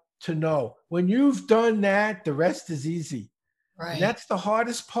want to know. When you've done that, the rest is easy. And Right. that's the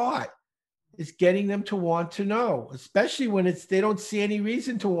hardest part, is getting them to want to know, especially when they don't see any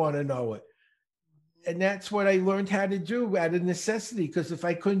reason to want to know it. And that's what I learned how to do out of necessity. Because if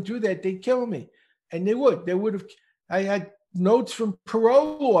I couldn't do that, they'd kill me. And they would. They would have. I had notes from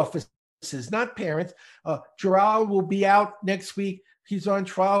parole officers, not parents. Gerald will be out next week. He's on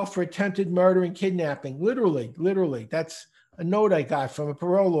trial for attempted murder and kidnapping. Literally, literally. That's a note I got from a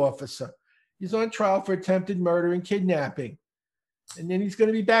parole officer. He's on trial for attempted murder and kidnapping. And then he's going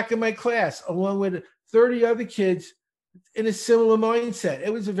to be back in my class along with 30 other kids in a similar mindset.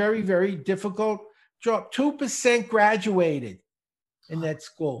 It was a very, very difficult job. 2% graduated in that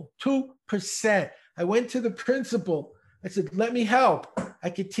school. 2%. I went to the principal. I said, let me help.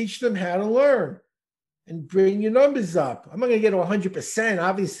 I could teach them how to learn and bring your numbers up. I'm not going to get to 100%.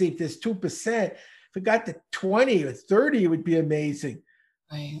 Obviously, if there's 2%, if it got to 20 or 30, it would be amazing.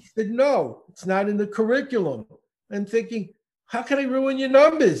 Right. He said, no, it's not in the curriculum. I'm thinking, how can I ruin your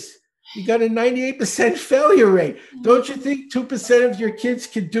numbers? You got a 98% failure rate. Don't you think 2% of your kids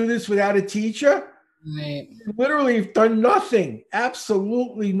could do this without a teacher? Right. Literally, have done nothing,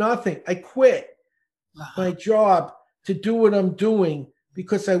 absolutely nothing. I quit my job to do what I'm doing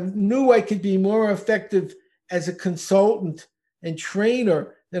because I knew I could be more effective as a consultant and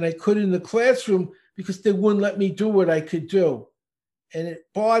trainer than I could in the classroom because they wouldn't let me do what I could do. And it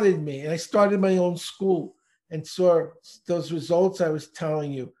bothered me. And I started my own school and saw those results I was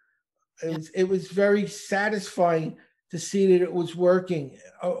telling you. It was very satisfying to see that it was working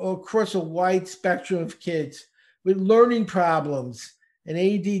across a wide spectrum of kids with learning problems and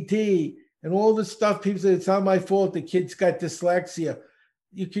ADD and all the stuff. People say it's not my fault the kids got dyslexia.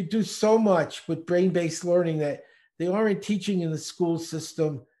 You could do so much with brain-based learning that they aren't teaching in the school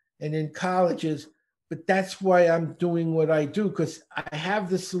system and in colleges. But that's why I'm doing what I do, because I have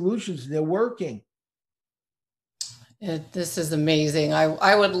the solutions. They're working. This is amazing.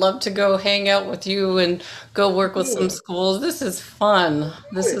 I would love to go hang out with you and go work with some schools. This is fun.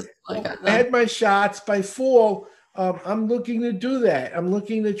 This is like I had my shots by fall. I'm looking to do that. I'm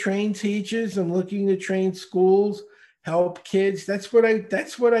looking to train teachers. I'm looking to train schools, help kids. That's what I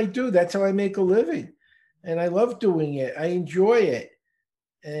do. That's how I make a living. And I love doing it. I enjoy it.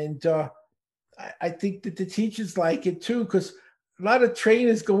 And I think that the teachers like it too, because a lot of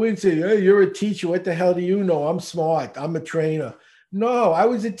trainers go in and say, hey, you're a teacher. What the hell do you know? I'm smart. I'm a trainer. No, I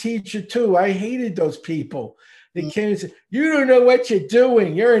was a teacher too. I hated those people. They came and said, you don't know what you're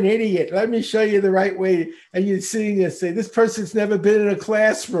doing. You're an idiot. Let me show you the right way. And you're sitting there saying, this person's never been in a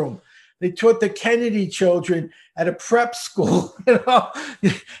classroom. They taught the Kennedy children at a prep school.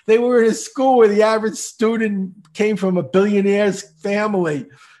 They were in a school where the average student came from a billionaire's family.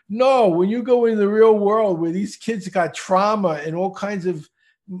 No, when you go in the real world where these kids got trauma and all kinds of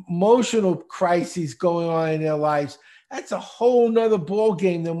emotional crises going on in their lives, that's a whole nother ball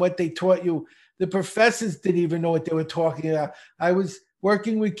game than what they taught you. The professors didn't even know what they were talking about. I was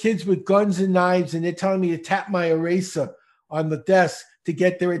working with kids with guns and knives, and they're telling me to tap my eraser on the desk to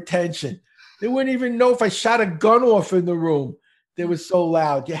get their attention. They wouldn't even know if I shot a gun off in the room. They were so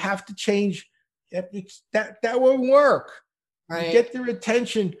loud. You have to change. That won't work. right. You get their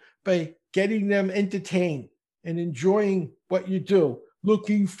attention by getting them entertained and enjoying what you do,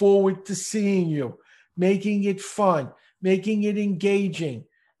 looking forward to seeing you, making it fun, making it engaging.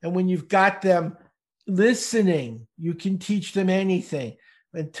 And when you've got them listening, you can teach them anything.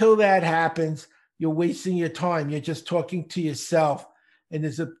 Until that happens, you're wasting your time. You're just talking to yourself. And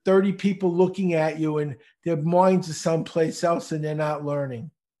there's 30 people looking at you and their minds are someplace else and they're not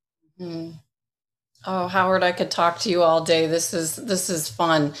learning. Mm. Oh, Howard, I could talk to you all day. This is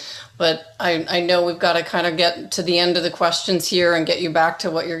fun, but I know we've got to kind of get to the end of the questions here and get you back to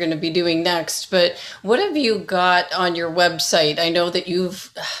what you're going to be doing next. But what have you got on your website? I know that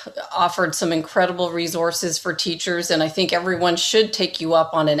you've offered some incredible resources for teachers, and I think everyone should take you up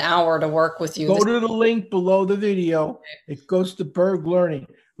on an hour to work with you. Go to the link below the video. It goes to Berg Learning.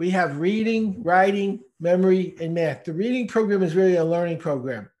 We have reading, writing, memory, and math. The reading program is really a learning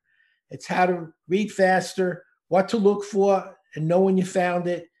program. It's how to read faster, what to look for and know when you found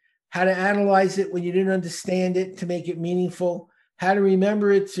it, how to analyze it when you didn't understand it to make it meaningful, how to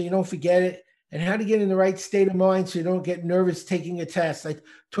remember it so you don't forget it, and how to get in the right state of mind so you don't get nervous taking a test. I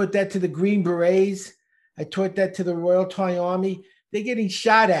taught that to the Green Berets. I taught that to the Royal Thai Army. They're getting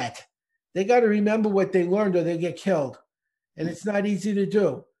shot at. They got to remember what they learned or they'll get killed. And it's not easy to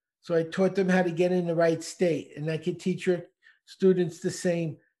do. So I taught them how to get in the right state. And I can teach your students the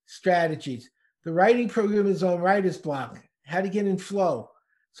same strategies. The writing program is on writer's block, how to get in flow.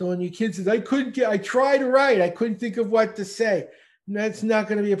 So when your kid says, I tried to write, I couldn't think of what to say. That's not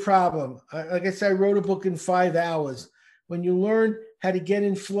going to be a problem. Like I said, I wrote a book in 5 hours. When you learn how to get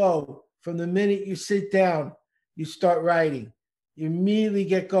in flow, from the minute you sit down, you start writing. You immediately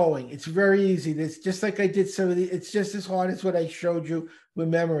get going. It's very easy. It's just like I did some of the, it's just as hard as what I showed you with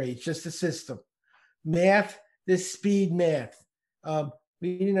memory. It's just a system. Math, this speed math.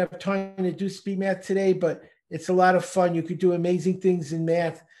 We didn't have time to do speed math today, but it's a lot of fun. You could do amazing things in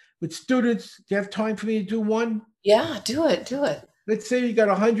math with students. Do you have time for me to do one? Yeah, do it, do it. Let's say you got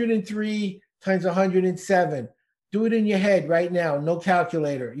 103 times 107. Do it in your head right now. No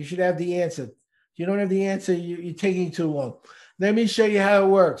calculator. You should have the answer. If you don't have the answer, you're taking too long. Let me show you how it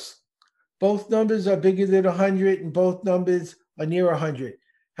works. Both numbers are bigger than 100 and both numbers are near 100.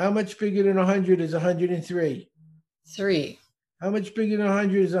 How much bigger than 100 is 103? 3, How much bigger than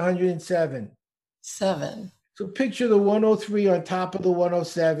 100 is 107? 7. So picture the 103 on top of the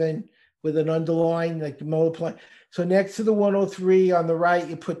 107 with an underline, like the multiply. So next to the 103 on the right,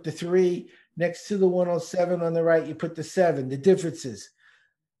 you put the 3. Next to the 107 on the right, you put the 7, the differences.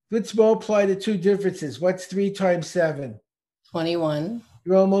 Let's multiply the two differences. What's 3 times 7? 21.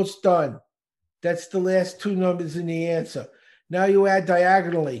 You're almost done. That's the last two numbers in the answer. Now you add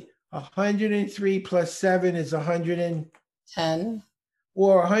diagonally. 103 plus 7 is 100 10.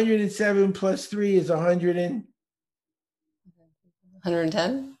 or 107 plus 3 is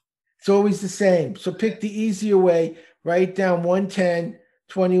 110. It's always the same. So pick the easier way. Write down 110,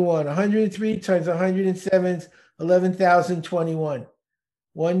 21. 103 times 107 is 11,021.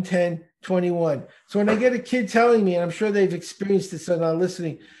 110, 21. So when I get a kid telling me, and I'm sure they've experienced this and are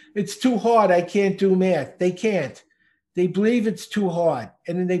listening, it's too hard, I can't do math. They can't. They believe it's too hard.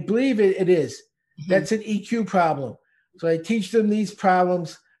 And then they believe it is. That's an EQ problem. So I teach them these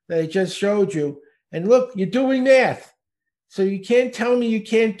problems that I just showed you. And look, you're doing math. So you can't tell me you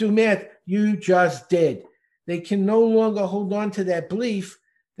can't do math. You just did. They can no longer hold on to that belief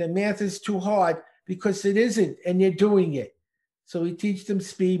that math is too hard because it isn't, and they're doing it. So we teach them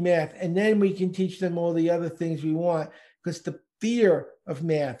speed math, and then we can teach them all the other things we want because the fear of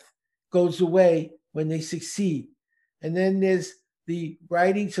math goes away when they succeed. And then there's the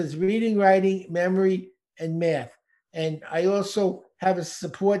writing, so it's reading, writing, memory, and math. And I also have a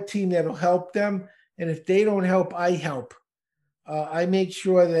support team that'll help them. And if they don't help, I help. I make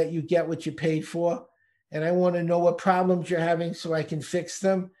sure that you get what you paid for. And I want to know what problems you're having so I can fix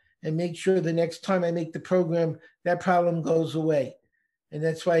them and make sure the next time I make the program, that problem goes away. And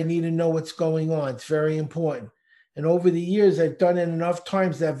that's why I need to know what's going on. It's very important. And over the years, I've done it enough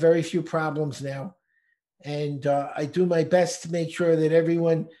times to have very few problems now. And I do my best to make sure that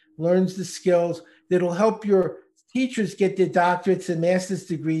everyone learns the skills that'll help your teachers get their doctorates and master's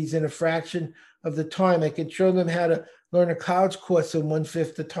degrees in a fraction of the time. I can show them how to learn a college course in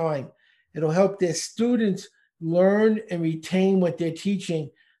 1/5 the time. It'll help their students learn and retain what they're teaching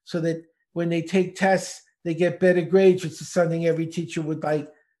so that when they take tests, they get better grades, which is something every teacher would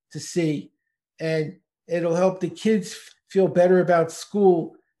like to see. And it'll help the kids feel better about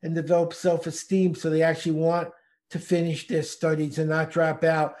school and develop self-esteem so they actually want to finish their studies and not drop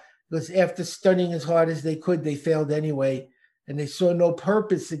out. Because after studying as hard as they could, they failed anyway. And they saw no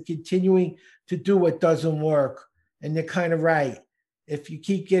purpose in continuing to do what doesn't work. And they're kind of right. If you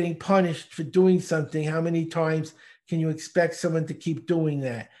keep getting punished for doing something, how many times can you expect someone to keep doing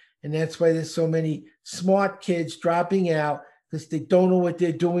that? And that's why there's so many smart kids dropping out because they don't know what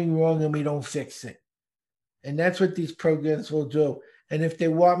they're doing wrong and we don't fix it. And that's what these programs will do. And if they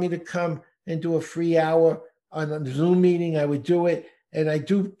want me to come and do a free hour on a Zoom meeting, I would do it. And I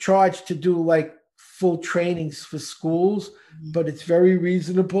do charge to do like full trainings for schools, but it's very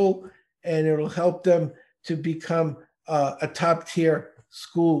reasonable and it'll help them to become a top tier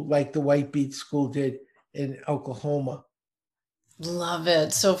school like the White Beach School did in Oklahoma. Love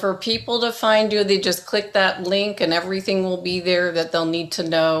it. So for people to find you, they just click that link and everything will be there that they'll need to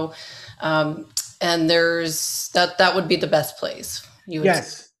know. And there's that would be the best place.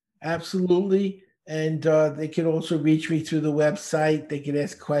 Yes, absolutely. And they can also reach me through the website. They can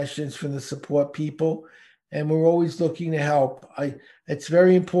ask questions from the support people. And we're always looking to help. It's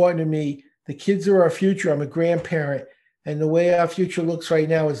very important to me. The kids are our future. I'm a grandparent. And the way our future looks right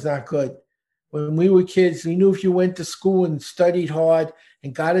now is not good. When we were kids, we knew if you went to school and studied hard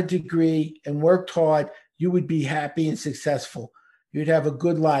and got a degree and worked hard, you would be happy and successful. You'd have a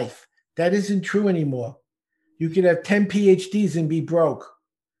good life. That isn't true anymore. You could have 10 PhDs and be broke.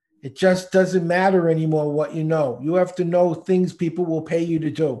 It just doesn't matter anymore what you know. You have to know things people will pay you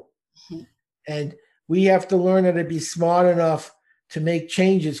to do. And we have to learn how to be smart enough to make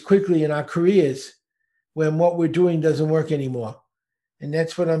changes quickly in our careers when what we're doing doesn't work anymore. And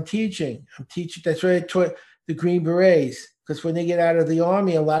that's what I'm teaching. That's what I the Green Berets, because when they get out of the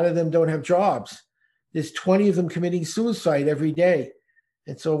Army, a lot of them don't have jobs. There's 20 of them committing suicide every day.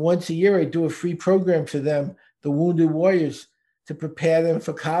 And so once a year, I do a free program for them, the Wounded Warriors, to prepare them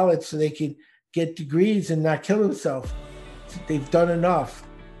for college so they can get degrees and not kill themselves. They've done enough.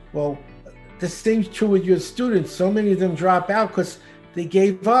 Well, the same true with your students. So many of them drop out because they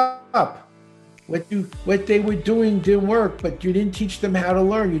gave up. What they were doing didn't work, but you didn't teach them how to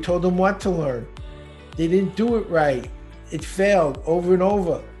learn. You told them what to learn. They didn't do it right. It failed over and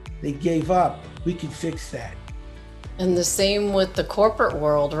over. They gave up. We can fix that. And the same with the corporate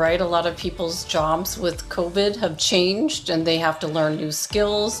world, right? A lot of people's jobs with COVID have changed and they have to learn new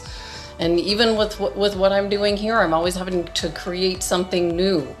skills. And even with what I'm doing here, I'm always having to create something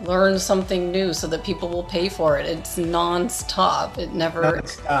new, learn something new so that people will pay for it. It's nonstop. It never...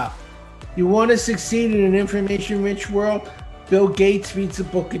 Nonstop. You want to succeed in an information-rich world? Bill Gates reads a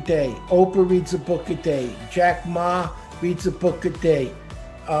book a day. Oprah reads a book a day. Jack Ma reads a book a day.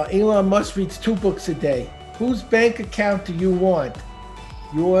 Elon Musk reads 2 books a day. Whose bank account do you want?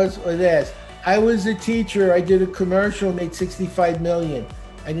 Yours or theirs? I was a teacher. I did a commercial, made $65 million.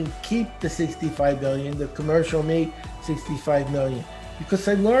 I didn't keep the $65 million. The commercial made $65 million because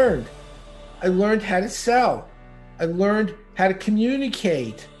I learned. I learned how to sell. I learned how to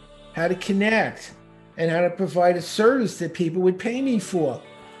communicate, how to connect, and how to provide a service that people would pay me for.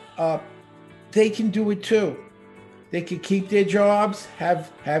 They can do it too. They can keep their jobs,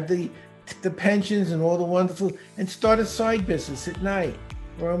 have the pensions and all the wonderful, and start a side business at night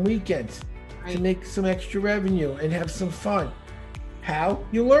or on weekends to make some extra revenue and have some fun. How?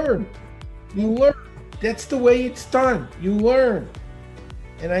 You learn. You learn. That's the way it's done. You learn.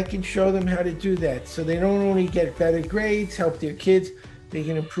 And I can show them how to do that. So they don't only get better grades, help their kids, they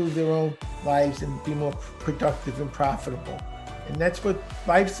can improve their own lives and be more productive and profitable. And that's what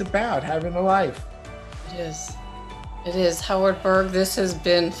life's about, having a life. It is. It is. Howard Berg, this has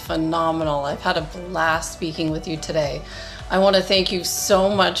been phenomenal. I've had a blast speaking with you today. I want to thank you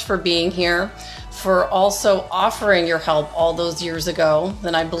so much for being here, for also offering your help all those years ago.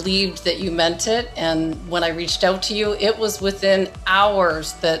 And I believed that you meant it. And when I reached out to you, it was within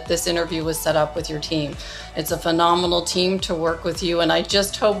hours that this interview was set up with your team. It's a phenomenal team to work with you. And I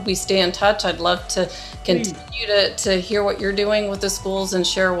just hope we stay in touch. I'd love to continue to hear what you're doing with the schools and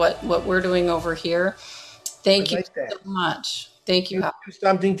share what we're doing over here. Thank you so much. Thank you. Let's do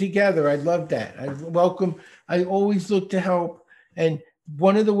something together. I'd love that. I always look to help. And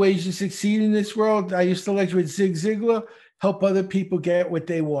one of the ways you succeed in this world, I used to lecture with Zig Ziglar, help other people get what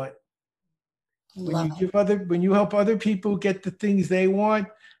they want. When you help other people get the things they want,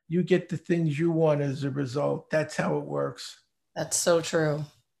 you get the things you want as a result. That's how it works. That's so true.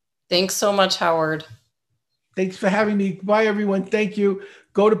 Thanks so much, Howard. Thanks for having me. Bye, everyone. Thank you.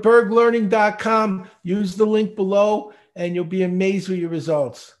 Go to berglearning.com, use the link below, and you'll be amazed with your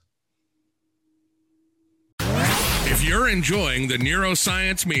results. If you're enjoying the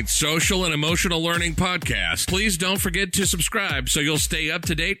Neuroscience Meets Social and Emotional Learning podcast, please don't forget to subscribe so you'll stay up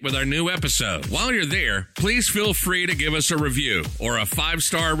to date with our new episode. While you're there, please feel free to give us a review or a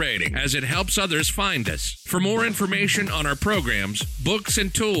 5-star rating, as it helps others find us. For more information on our programs, books,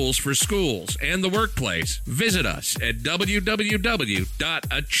 and tools for schools and the workplace, visit us at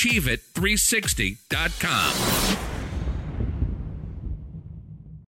www.achieveit360.com.